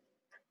judgment.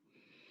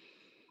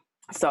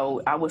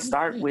 So I would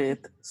start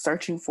with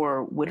searching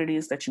for what it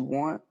is that you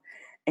want,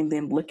 and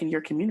then look in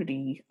your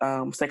community.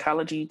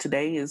 Psychology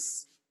Today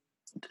is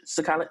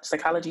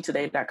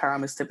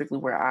psychologytoday.com is typically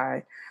where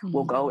I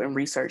will go and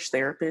research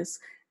therapists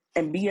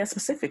and be as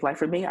specific. Like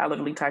for me, I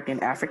literally typed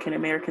in African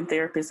American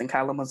therapist in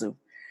Kalamazoo.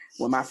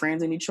 When my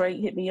friends in Detroit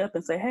hit me up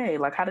and say, hey,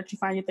 like, how did you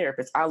find your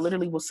therapist? I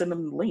literally will send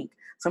them the link.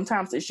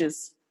 Sometimes it's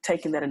just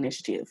taking that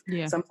initiative.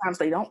 Yeah. Sometimes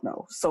they don't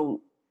know.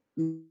 So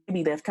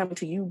maybe they've come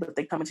to you, but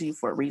they're coming to you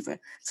for a reason.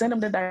 Send them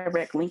the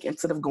direct link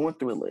instead of going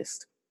through a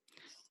list.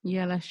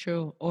 Yeah, that's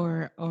true.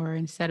 Or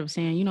instead of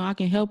saying, I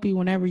can help you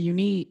whenever you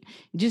need,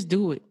 just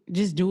do it.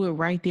 Just do it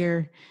right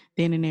there,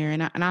 then and there.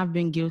 And I've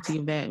been guilty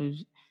of that.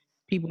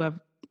 People have,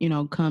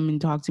 come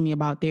and talk to me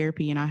about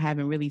therapy, and I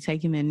haven't really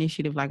taken the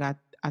initiative like I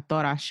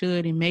thought I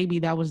should. And maybe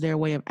that was their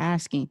way of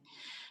asking.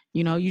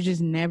 You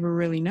just never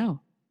really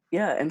know.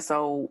 Yeah. And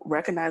so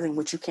recognizing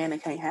what you can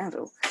and can't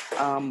handle.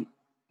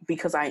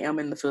 Because I am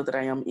in the field that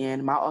I am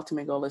in, my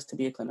ultimate goal is to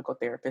be a clinical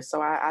therapist.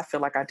 So I feel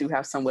like I do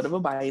have somewhat of a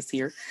bias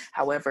here.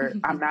 However,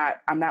 I'm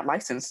not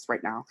licensed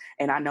right now.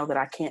 And I know that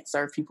I can't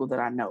serve people that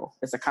I know.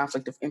 It's a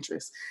conflict of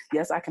interest.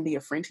 Yes, I can be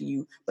a friend to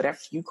you, but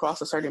after you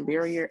cross a certain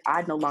barrier,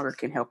 I no longer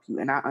can help you.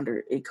 And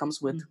it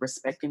comes with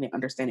respecting and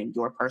understanding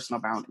your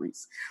personal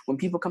boundaries. When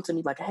people come to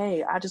me like,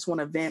 hey, I just want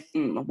to vent,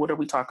 what are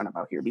we talking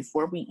about here?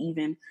 Before we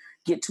even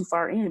get too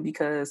far in,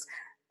 because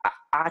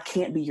I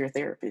can't be your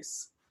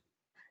therapist.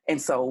 And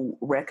so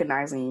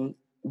recognizing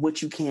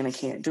what you can and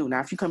can't do. Now,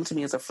 if you come to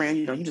me as a friend,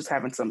 you're just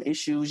having some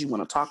issues you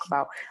want to talk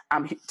about,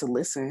 I'm here to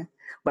listen.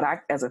 But I,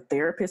 as a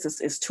therapist,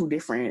 it's two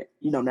different,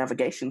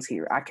 navigations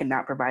here. I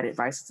cannot provide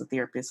advice as a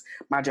therapist.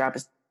 My job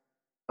is to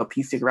help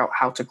you figure out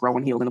how to grow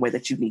and heal in the way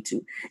that you need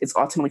to. It's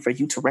ultimately for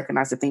you to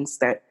recognize the things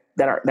that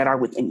are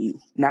within you,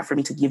 not for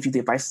me to give you the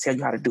advice to tell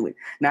you how to do it,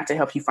 not to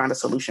help you find a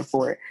solution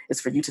for it. It's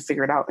for you to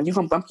figure it out. And you're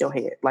going to bump your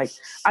head. Like,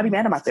 I be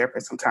mad at my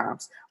therapist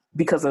sometimes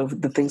because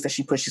of the things that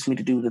she pushes me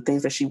to do, the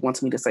things that she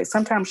wants me to say.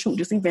 Sometimes, shoot,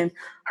 just even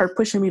her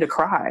pushing me to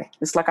cry.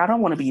 It's like, I don't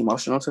want to be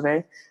emotional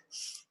today.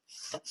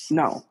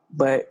 No,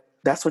 but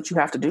that's what you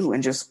have to do.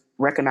 And just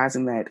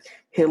recognizing that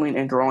healing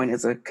and growing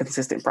is a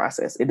consistent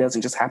process. It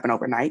doesn't just happen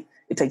overnight.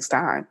 It takes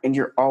time. And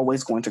you're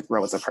always going to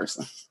grow as a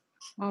person.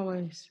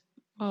 Always.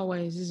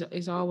 Always.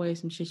 It's always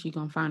some shit you're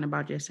going to find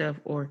about yourself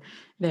or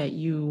that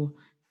you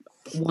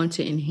want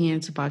to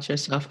enhance about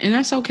yourself. And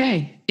that's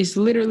okay. It's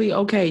literally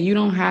okay. You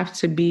don't have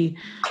to be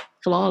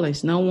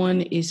flawless. No one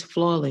is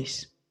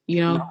flawless,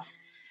 you know?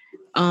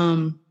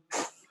 No.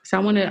 So I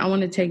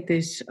want to take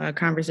this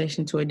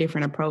conversation to a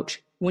different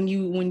approach. When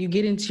you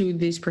get into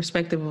this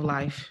perspective of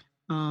life,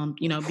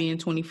 being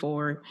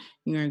 24,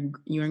 you're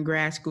in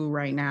grad school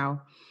right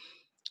now.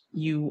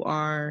 You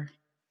are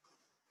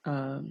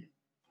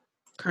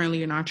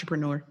currently an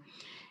entrepreneur,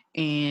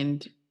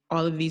 and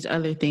all of these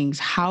other things.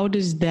 How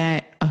does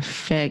that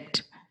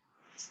affect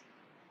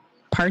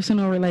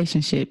personal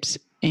relationships?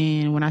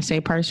 And when I say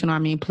personal, I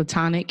mean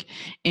platonic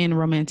and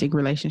romantic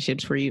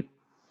relationships for you.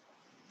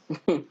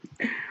 Ooh,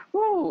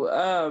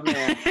 oh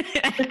man.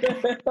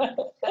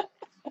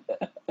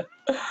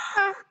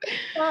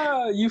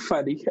 You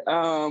funny.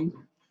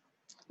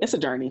 It's a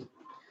journey.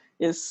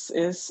 It's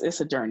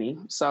a journey.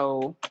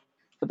 So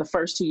for the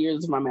first 2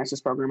 years of my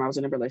master's program, I was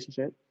in a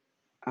relationship.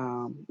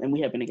 And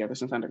we had been together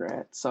since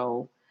undergrad.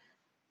 So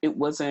it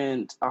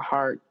wasn't a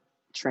hard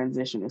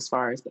transition as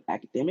far as the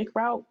academic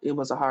route. It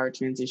was a hard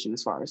transition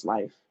as far as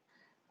life.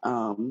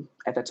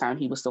 At that time,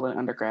 he was still an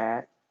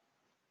undergrad.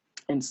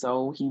 And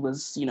so he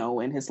was,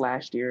 in his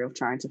last year of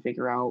trying to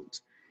figure out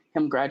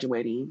him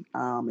graduating.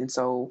 And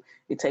so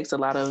it takes a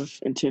lot of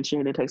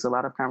intention. It takes a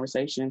lot of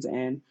conversations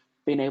and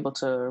being able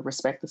to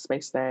respect the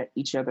space that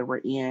each other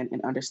were in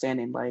and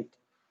understanding like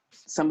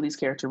some of these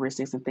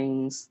characteristics and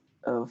things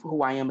of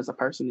who I am as a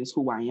person is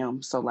who I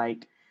am. So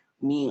like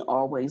me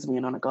always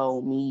being on a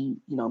go, me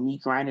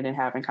grinding and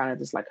having kind of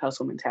this like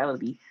hustle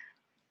mentality.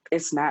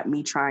 It's not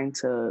me trying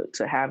to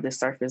have this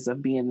surface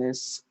of being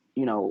this,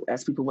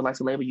 as people would like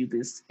to label you,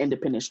 this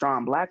independent,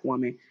 strong Black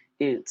woman.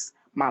 It's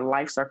my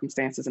life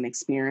circumstances and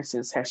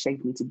experiences have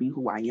shaped me to be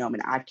who I am,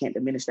 and I can't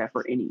diminish that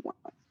for anyone.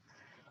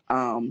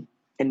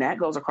 And that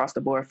goes across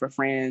the board for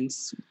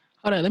friends.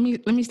 Hold on, let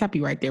me stop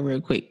you right there real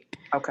quick.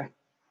 Okay.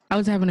 I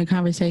was having a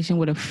conversation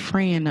with a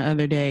friend the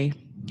other day,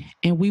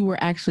 and we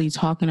were actually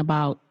talking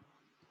about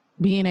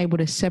being able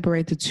to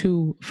separate the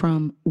two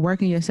from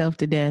working yourself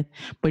to death,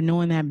 but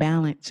knowing that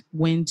balance,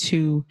 when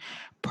to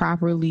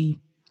properly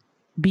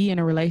be in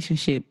a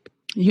relationship.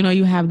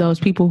 You have those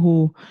people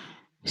who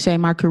say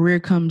my career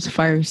comes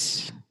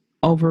first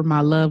over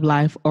my love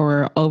life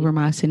or over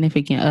my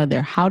significant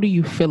other. How do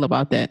you feel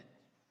about that?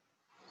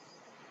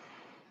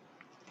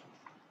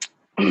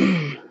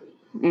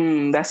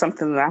 That's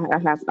something that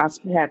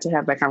I've had to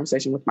have that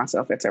conversation with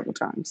myself at several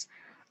times.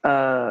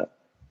 I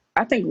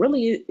think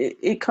really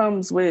it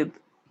comes with,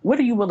 what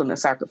are you willing to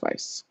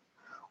sacrifice?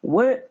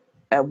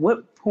 At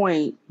what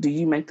point do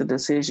you make the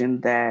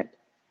decision that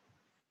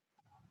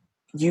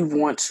you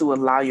want to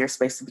allow your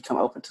space to become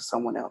open to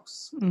someone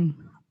else?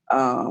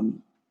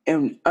 And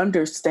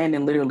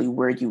understanding literally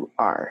where you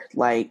are.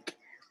 Like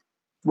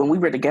when we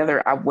were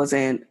together, I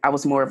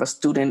was more of a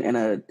student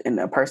and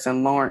a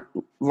person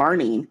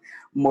learning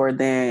more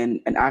than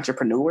an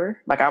entrepreneur.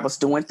 Like I was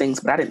doing things,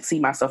 but I didn't see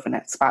myself in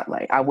that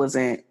spotlight. I was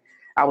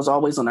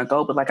always on a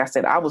go, but like I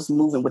said, I was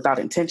moving without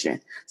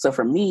intention. So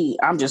for me,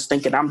 I'm just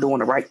thinking I'm doing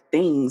the right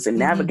things and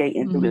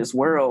navigating through this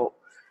world.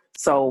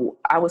 So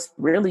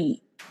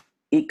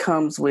it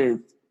comes with,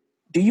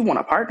 do you want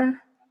a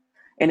partner?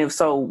 And if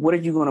so, what are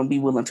you going to be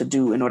willing to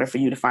do in order for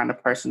you to find a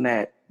person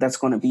that's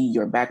going to be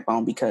your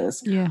backbone?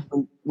 Because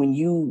when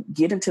you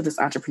get into this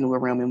entrepreneur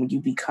realm and when you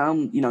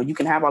become, you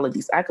can have all of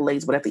these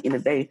accolades, but at the end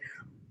of the day,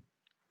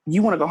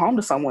 you want to go home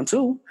to someone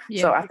too.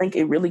 Yeah. So I think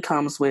it really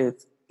comes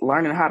with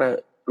learning how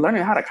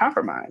to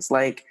compromise.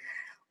 Like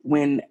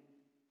when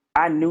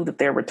I knew that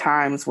there were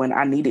times when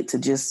I needed to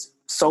just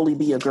solely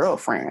be a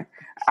girlfriend.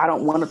 I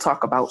don't want to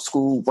talk about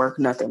school, work,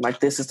 nothing.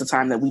 Like this is the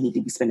time that we need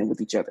to be spending with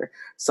each other.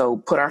 So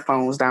put our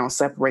phones down,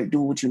 separate,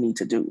 do what you need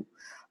to do.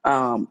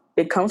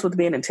 It comes with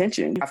being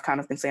intention. I've kind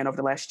of been saying over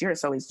the last year or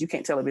so is you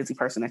can't tell a busy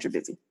person that you're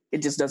busy. It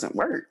just doesn't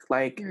work.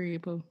 Like you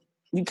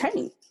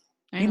can't.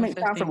 You make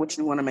time for what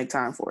you want to make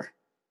time for.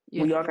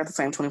 Yeah. We all got the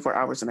same 24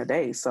 hours in a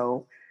day.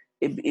 So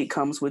it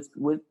comes with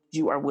what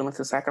you are willing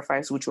to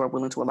sacrifice, what you are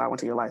willing to allow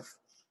into your life.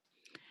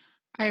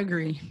 I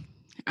agree.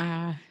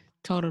 I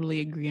totally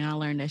agree. And I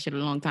learned that shit a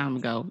long time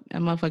ago.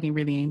 That motherfucking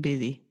really ain't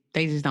busy.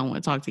 They just don't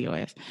want to talk to your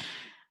ass.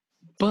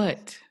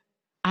 But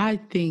I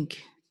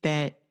think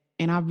that,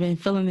 and I've been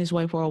feeling this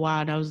way for a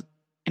while. I'm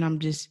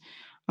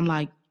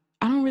like,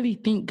 I don't really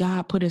think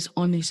God put us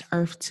on this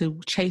earth to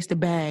chase the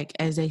bag,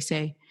 as they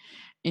say,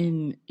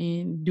 and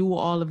do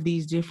all of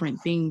these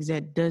different things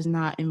that does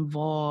not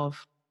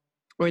involve,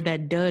 or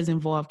that does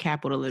involve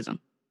capitalism.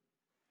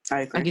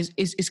 I agree. Like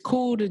it's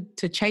cool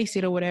to chase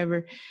it or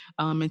whatever,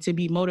 and to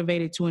be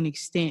motivated to an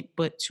extent,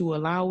 but to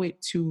allow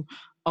it to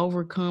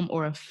overcome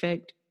or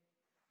affect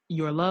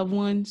your loved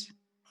ones,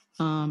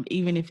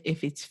 even if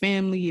it's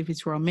family, if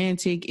it's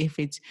romantic, if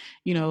it's,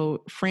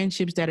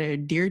 friendships that are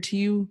dear to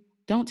you,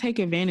 don't take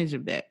advantage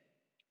of that.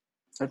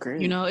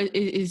 Agreed.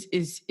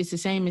 It's the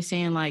same as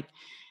saying like,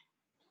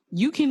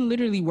 you can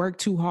literally work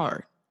too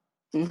hard.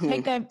 Mm-hmm.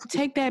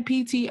 Take that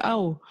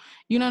PTO.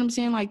 You know what I'm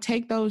saying? Like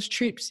take those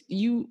trips.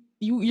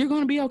 you're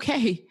going to be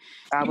okay.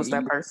 I was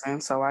that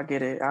person, so I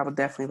get it. I was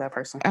definitely that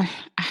person. I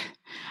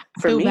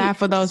feel bad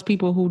for those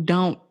people who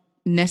don't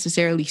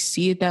necessarily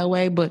see it that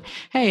way, but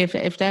hey,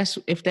 if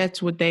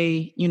that's what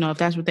they, you know, if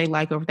that's what they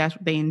like or if that's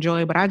what they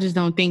enjoy, but I just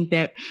don't think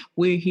that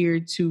we're here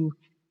to,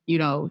 you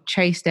know,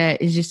 chase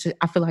that. It's just,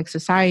 I feel like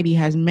society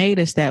has made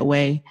us that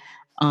way,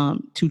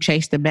 to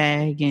chase the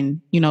bag and,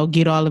 you know,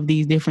 get all of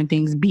these different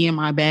things be in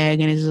my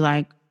bag. And it's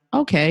like,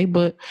 okay,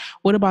 but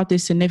what about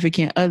this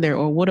significant other,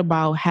 or what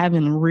about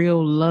having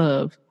real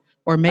love,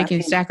 or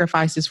making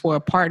sacrifices for a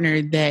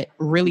partner that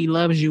really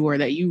loves you or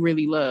that you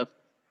really love?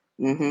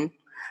 Mm-hmm.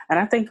 And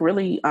I think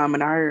really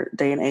in our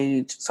day and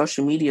age,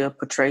 social media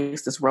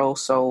portrays this role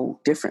so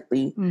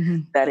differently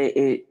that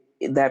it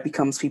that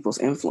becomes people's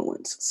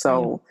influence.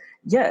 So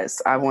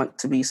yes, I want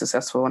to be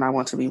successful and I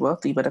want to be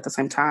wealthy, but at the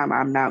same time,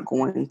 I'm not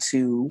going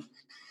to.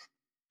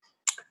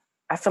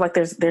 I feel like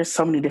there's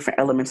so many different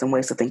elements and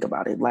ways to think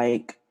about it.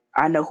 Like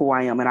I know who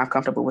I am and I'm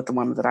comfortable with the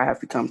woman that I have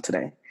become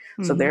today.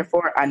 So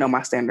therefore, I know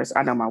my standards.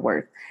 I know my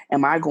worth.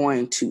 Am I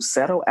going to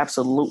settle?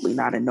 Absolutely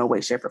not, in no way,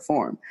 shape, or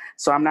form.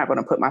 So I'm not going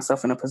to put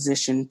myself in a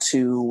position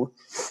to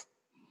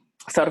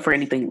settle for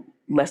anything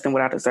less than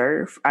what I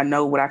deserve. I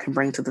know what I can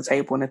bring to the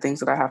table and the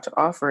things that I have to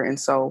offer. And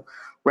so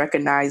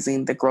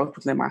recognizing the growth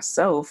within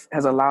myself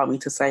has allowed me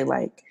to say,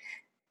 like,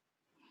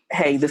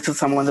 hey, this is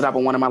someone that I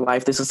would want in my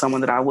life. This is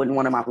someone that I wouldn't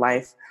want in my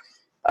life.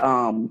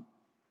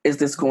 Is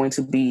this going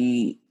to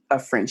be a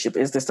friendship?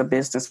 Is this a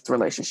business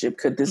relationship?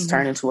 Could this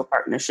turn into a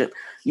partnership?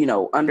 You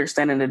know,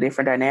 understanding the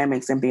different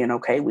dynamics and being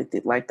okay with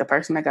it. Like the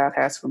person that God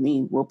has for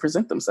me will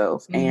present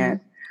themselves. And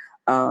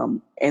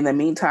in the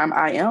meantime,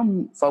 I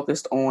am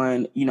focused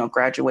on, you know,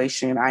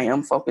 graduation. I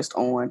am focused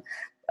on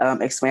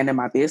expanding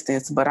my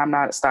business, but I'm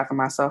not stopping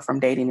myself from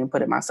dating and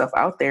putting myself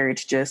out there.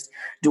 It's just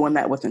doing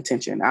that with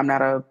intention. I'm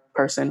not a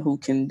person who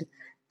can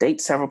date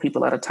several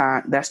people at a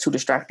time. That's too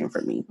distracting for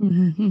me.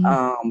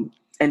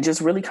 And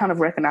just really kind of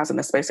recognizing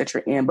the space that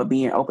you're in, but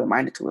being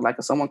open-minded to it. Like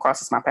if someone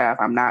crosses my path,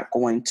 I'm not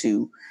going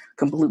to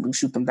completely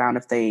shoot them down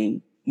if they,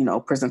 you know,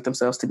 present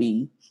themselves to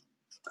be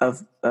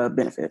of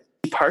benefit.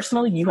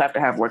 Personally, you have to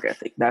have work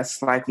ethic.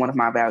 That's like one of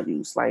my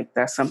values. Like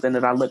that's something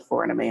that I look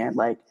for in a man.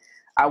 Like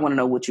I want to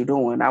know what you're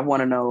doing. I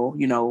want to know,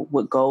 you know,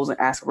 what goals and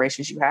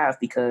aspirations you have,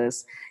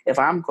 because if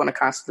I'm going to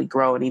constantly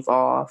grow and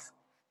evolve,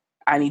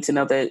 I need to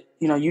know that,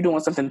 you know, you're doing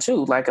something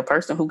too. Like a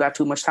person who got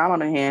too much time on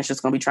their hands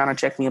just going to be trying to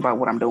check me about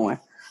what I'm doing.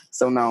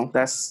 So no,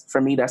 that's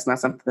for me, that's not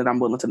something that I'm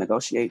willing to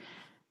negotiate.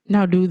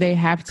 Now, do they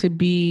have to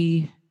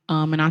be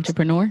an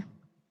entrepreneur?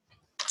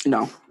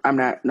 No, I'm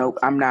not. Nope,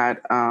 I'm not.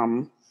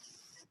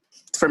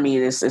 For me,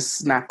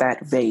 it's not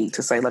that vague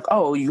to say like,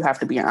 oh, you have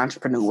to be an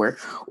entrepreneur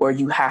or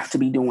you have to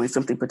be doing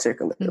something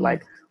particular.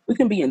 Like we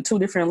can be in two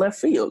different left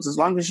fields. As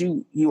long as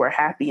you are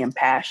happy and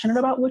passionate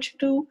about what you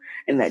do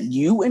and that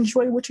you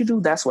enjoy what you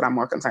do, that's what I'm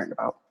more concerned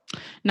about.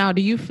 Now,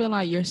 do you feel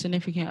like your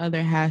significant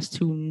other has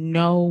to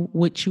know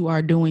what you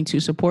are doing to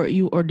support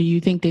you? Or do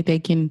you think that they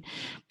can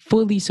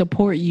fully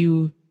support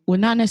you, well,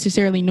 not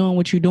necessarily knowing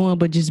what you're doing,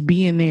 but just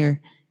being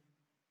there?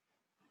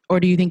 Or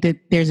do you think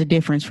that there's a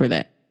difference for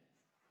that?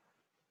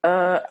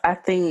 I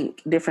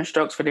think different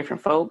strokes for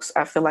different folks.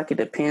 I feel like it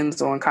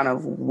depends on kind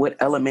of what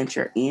element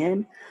you're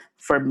in.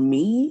 For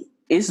me,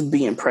 it's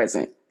being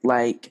present.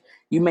 Like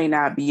you may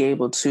not be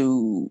able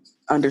to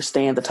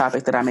understand the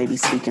topic that I may be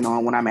speaking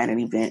on when I'm at an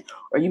event,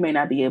 or you may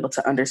not be able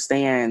to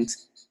understand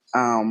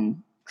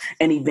an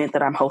event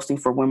that I'm hosting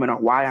for women or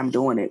why I'm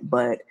doing it.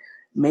 But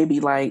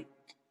maybe like,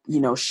 you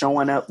know,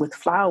 showing up with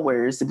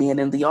flowers, being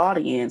in the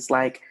audience,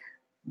 like,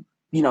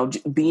 you know,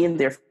 being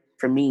there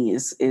for me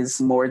is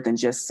more than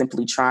just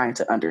simply trying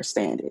to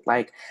understand it.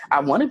 Like I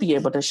want to be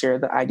able to share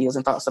the ideas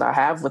and thoughts that I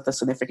have with a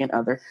significant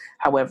other.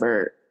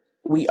 However,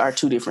 we are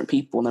two different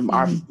people and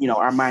our, you know,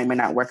 our mind may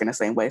not work in the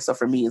same way. So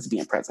for me, it's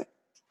being present.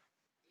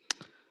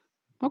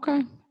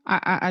 Okay.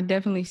 I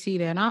definitely see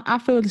that. And I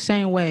feel the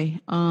same way.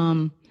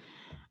 I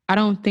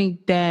don't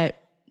think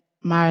that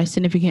my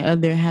significant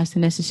other has to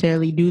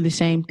necessarily do the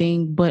same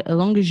thing, but as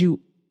long as you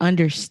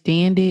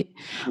understand it,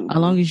 as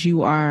long as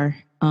you are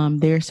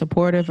they're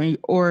supportive,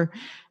 or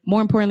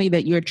more importantly,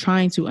 that you're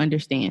trying to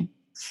understand.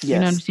 Yes. You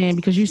know what I'm saying?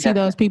 Because you see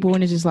those people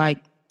and it's just like,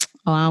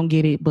 oh, I don't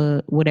get it,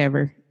 but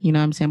whatever. You know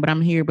what I'm saying? But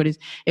I'm here. But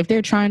if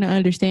they're trying to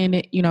understand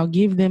it, you know,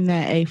 give them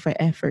that A for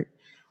effort.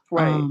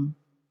 Right.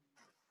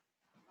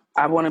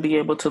 I want to be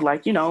able to,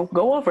 like, you know,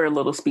 go over a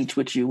little speech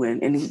with you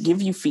and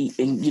give you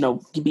and, you know,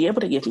 be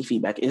able to give me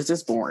feedback. Is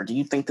this boring? Do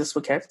you think this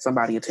would catch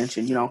somebody's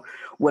attention? You know,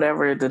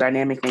 whatever the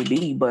dynamic may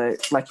be.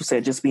 But like you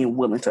said, just being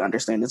willing to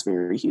understand is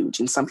very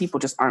huge. And some people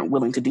just aren't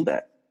willing to do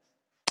that.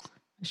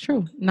 It's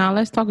true. Now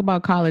let's talk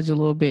about college a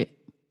little bit.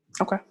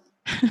 Okay.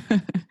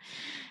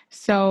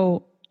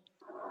 So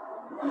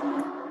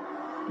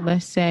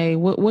let's say,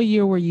 what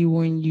year were you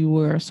when you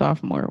were a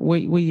sophomore?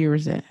 What year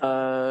was that?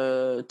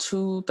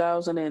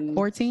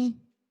 2014.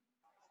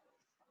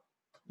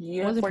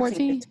 Yeah, was it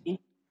 14?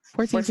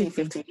 14,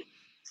 15.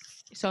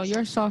 So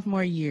your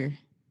sophomore year,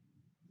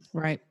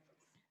 right?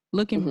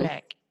 Looking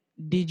back,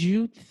 did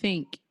you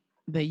think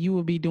that you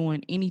would be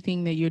doing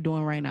anything that you're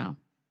doing right now?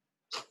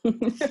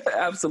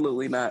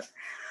 Absolutely not.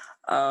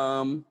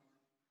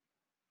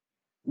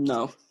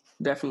 No,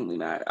 definitely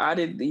not. I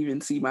didn't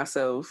even see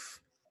myself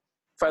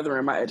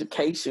furthering my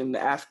education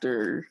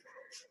after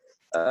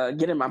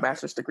getting my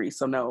bachelor's degree.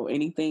 So no,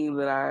 anything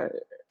that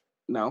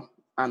no,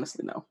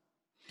 honestly, no.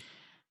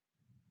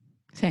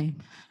 Same.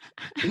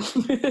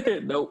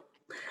 Nope.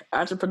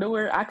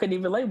 Entrepreneur, I couldn't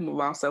even label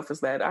myself as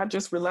that. I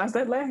just realized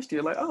that last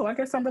year. Like, oh, I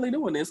guess I'm really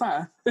doing this,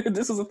 huh?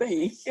 This is a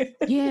thing.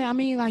 Yeah, I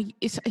mean, like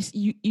it's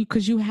you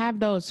because you have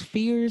those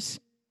fears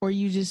or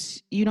you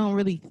don't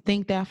really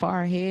think that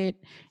far ahead.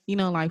 You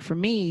know, like for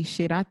me,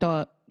 shit, I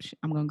thought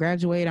I'm gonna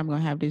graduate, I'm gonna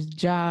have this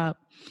job,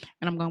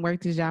 and I'm gonna work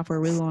this job for a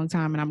really long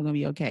time, and I'm gonna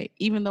be okay.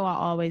 Even though I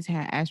always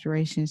had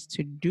aspirations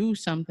to do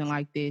something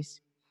like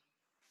this,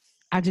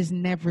 I just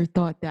never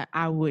thought that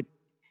I would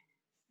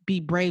be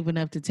brave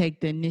enough to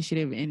take the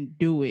initiative and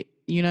do it.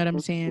 You know what I'm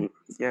saying?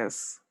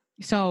 Yes.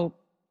 So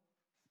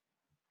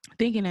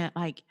thinking that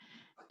like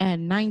at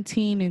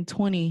 19 and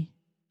 20,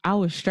 I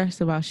was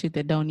stressed about shit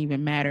that don't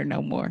even matter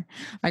no more.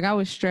 Like I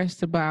was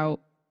stressed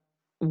about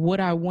what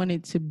I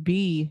wanted to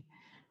be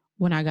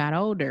when I got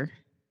older,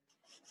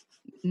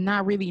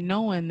 not really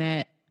knowing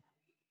that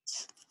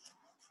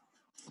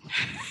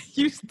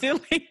you still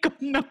ain't gonna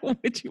know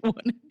what you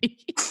want to be.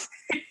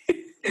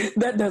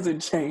 That doesn't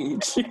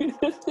change.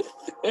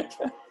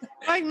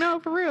 Like, no,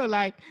 for real.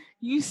 Like,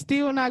 you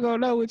still not gonna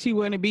know what you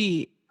want to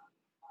be.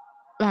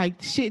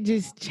 Like, shit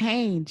just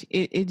changed.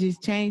 It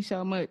just changed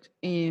so much.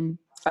 And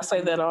I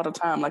say that all the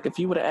time. Like, if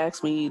you would have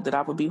asked me that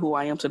I would be who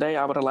I am today,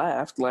 I would have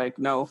laughed. Like,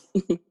 no.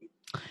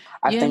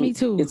 I yeah, me think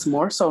too. it's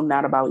more so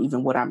not about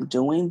even what I'm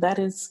doing that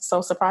is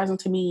so surprising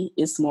to me.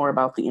 It's more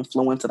about the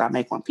influence that I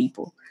make on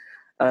people.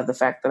 The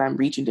fact that I'm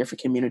reaching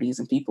different communities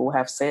and people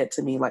have said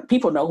to me, like,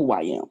 people know who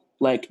I am.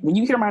 Like, when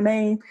you hear my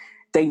name,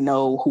 they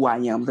know who I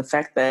am. The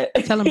fact that...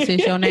 Tell them,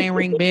 sis, your name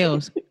ring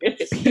bells.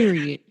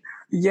 Period.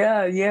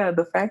 Yeah.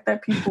 The fact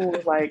that people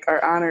like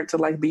are honored to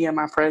like be in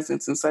my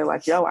presence and say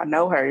like, "Yo, I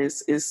know her,"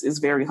 is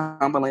very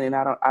humbling, and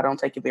I don't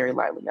take it very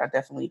lightly. I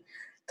definitely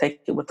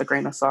take it with a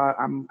grain of salt.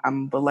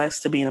 I'm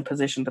blessed to be in a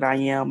position that I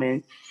am,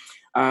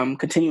 and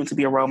continuing to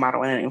be a role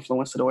model and an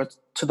influence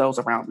to those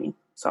around me.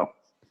 So.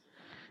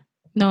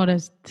 No,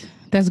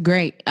 that's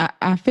great.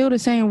 I feel the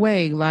same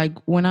way. Like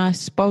when I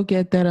spoke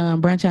at that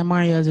Branch at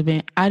Mario's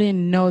event, I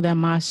didn't know that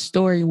my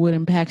story would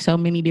impact so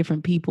many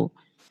different people.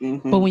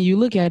 Mm-hmm. But when you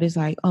look at it, it's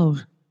like, oh,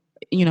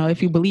 you know,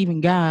 if you believe in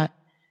God,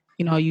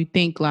 you know, you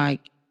think like,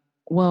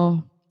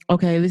 well,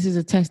 okay, this is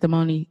a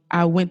testimony.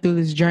 I went through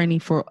this journey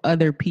for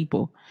other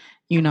people,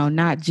 you know,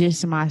 not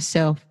just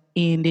myself.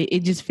 And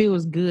it just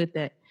feels good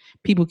that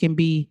people can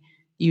be,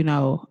 you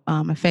know,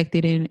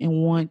 affected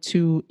and want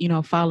to, you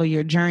know, follow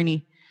your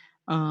journey.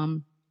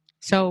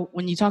 So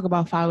when you talk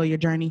about follow your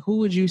journey, who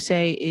would you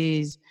say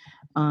is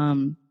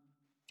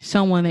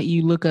someone that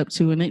you look up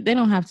to? And they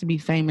don't have to be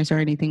famous or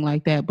anything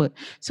like that, but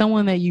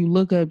someone that you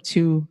look up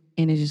to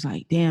and it's just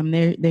like, damn,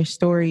 their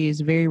story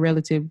is very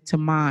relative to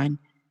mine.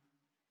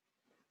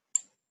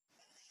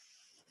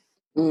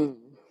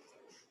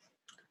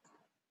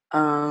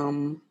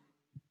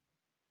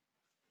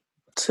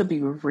 To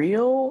be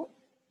real,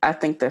 I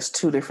think that's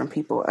two different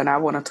people, and I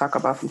want to talk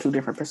about from two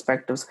different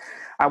perspectives.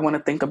 I want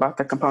to think about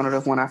the component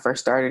of when I first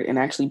started, and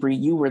actually, Bree,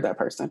 you were that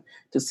person.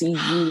 To see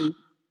you.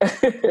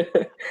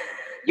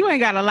 You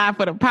ain't got to lie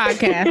for the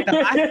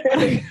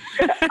podcast.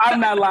 I'm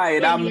not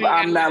lying. I'm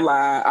not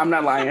lying. I'm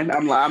not lying.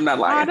 I'm not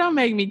lying. Oh, don't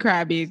make me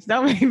cry, bitch.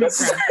 Don't make me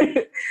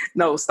cry.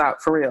 No, stop,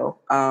 for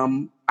real.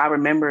 I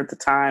remember the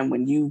time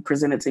when you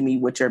presented to me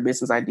what your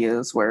business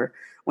ideas were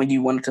when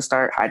you wanted to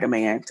start High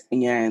Demand.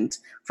 And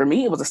for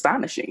me, it was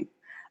astonishing.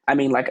 I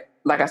mean, like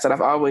I said,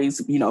 I've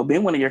always, you know,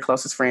 been one of your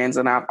closest friends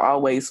and I've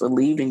always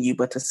believed in you,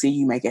 but to see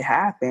you make it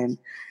happen,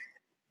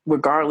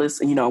 regardless,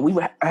 you know, we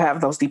would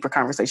have those deeper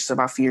conversations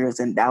about fears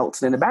and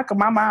doubts. And in the back of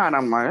my mind,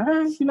 I'm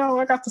like, you know,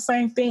 I got the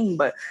same thing,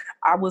 but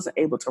I wasn't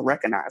able to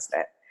recognize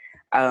that.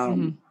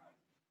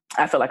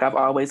 I feel like I've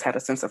always had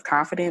a sense of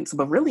confidence,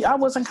 but really I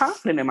wasn't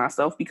confident in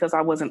myself because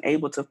I wasn't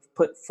able to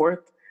put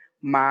forth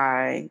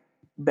my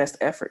best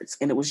efforts.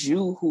 And it was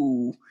you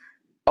who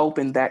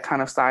opened that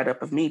kind of side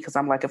up of me. Cause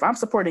I'm like, if I'm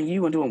supporting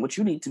you and doing what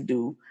you need to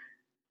do,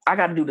 I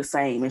got to do the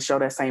same and show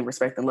that same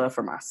respect and love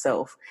for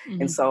myself.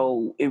 Mm-hmm. And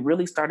so it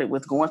really started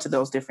with going to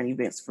those different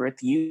events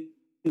with you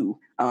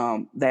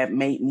that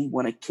made me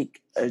want to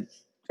kick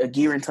a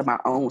gear into my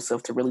own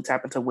self to really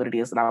tap into what it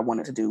is that I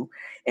wanted to do.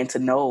 And to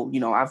know, you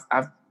know,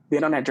 I've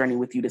been on that journey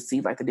with you to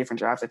see like the different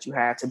jobs that you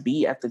had, to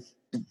be at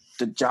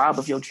the job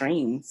of your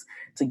dreams,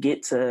 to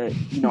get to,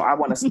 you know, I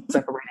want to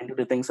separate and do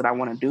the things that I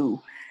want to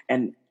do.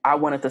 And I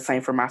wanted the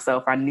same for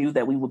myself. I knew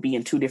that we would be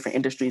in two different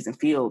industries and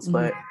fields, mm-hmm.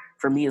 but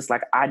for me, it's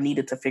like I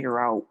needed to figure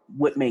out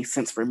what made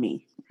sense for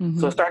me. Mm-hmm.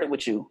 So it started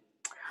with you.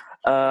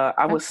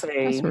 I would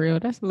say that's real.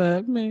 That's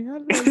love,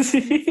 man.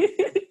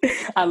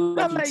 I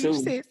love you too.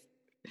 Sis.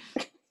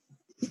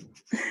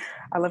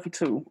 I love you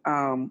too.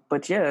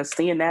 But yeah,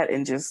 seeing that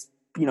and just,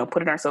 you know,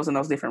 putting ourselves in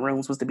those different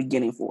rooms was the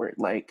beginning for it.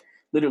 Like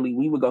literally,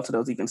 we would go to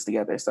those events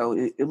together.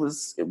 So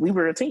we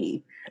were a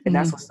team, and mm-hmm.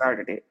 that's what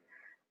started it.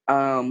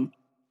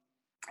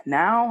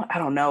 Now, I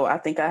don't know. I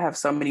think I have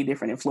so many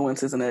different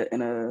influences in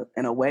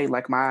a way.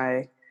 Like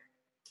my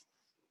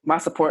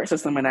support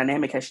system and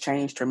dynamic has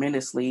changed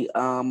tremendously.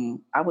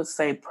 I would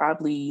say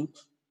probably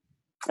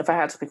if I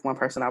had to pick one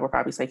person, I would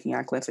probably say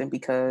Keon Clinton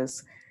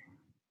because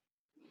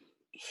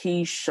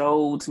he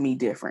showed me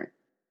different.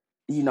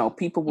 You know,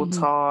 people will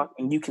talk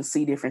and you can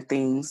see different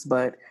things,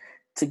 but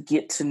to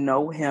get to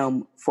know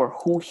him for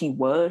who he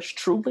was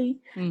truly,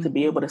 to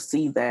be able to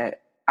see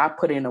that I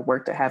put in the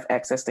work to have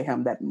access to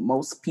him that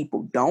most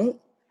people don't.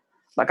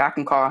 Like I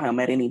can call him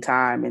at any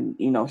time and,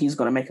 you know, he's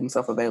going to make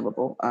himself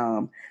available.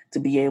 To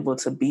be able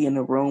to be in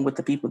the room with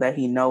the people that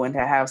he know and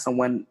to have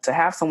someone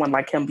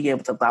like him be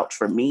able to vouch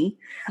for me,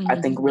 I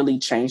think really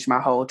changed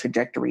my whole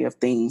trajectory of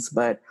things.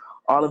 But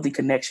all of the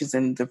connections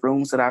in the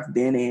rooms that I've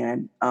been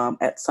in,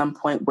 at some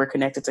point we're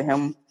connected to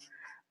him.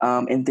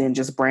 And then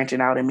just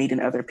branching out and meeting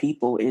other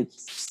people,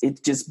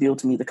 it just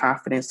built me the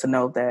confidence to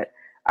know that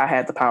I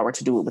had the power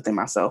to do it within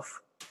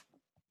myself.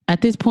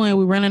 At this point,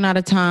 we're running out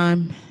of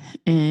time,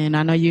 and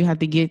I know you have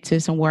to get to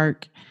some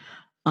work.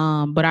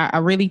 But I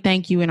really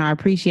thank you and I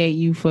appreciate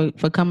you for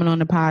coming on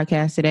the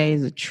podcast today.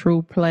 It's a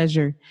true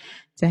pleasure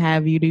to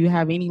have you. Do you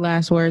have any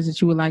last words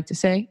that you would like to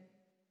say?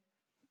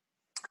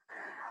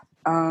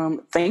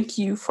 Thank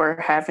you for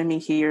having me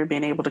here,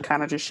 being able to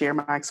kind of just share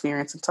my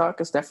experience and talk.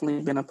 It's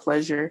definitely been a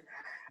pleasure.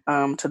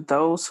 To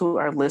those who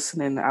are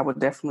listening, I would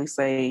definitely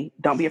say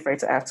don't be afraid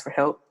to ask for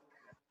help.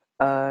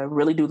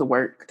 Really do the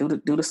work, do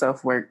the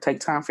self work, take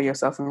time for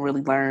yourself and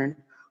really learn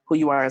who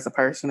you are as a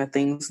person, the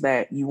things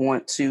that you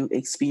want to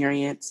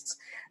experience,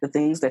 the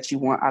things that you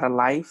want out of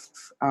life,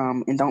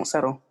 and don't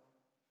settle.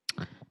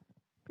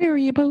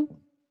 Period, boo.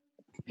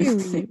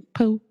 Period,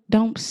 poo.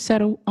 Don't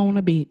settle on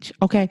a bitch.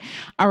 Okay.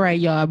 All right,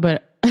 y'all.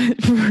 But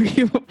for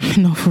real,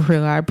 no, for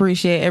real. I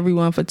appreciate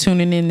everyone for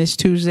tuning in this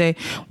Tuesday.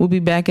 We'll be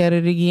back at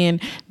it again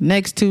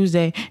next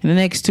Tuesday and the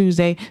next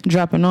Tuesday,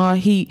 dropping all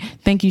heat.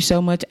 Thank you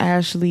so much,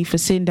 Ashley, for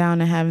sitting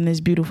down and having this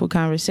beautiful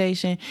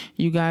conversation.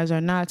 You guys are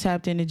not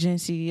tapped into Gen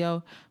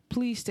CEO.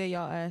 Please stay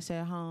y'all ass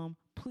at home.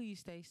 Please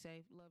stay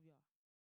safe. Love you.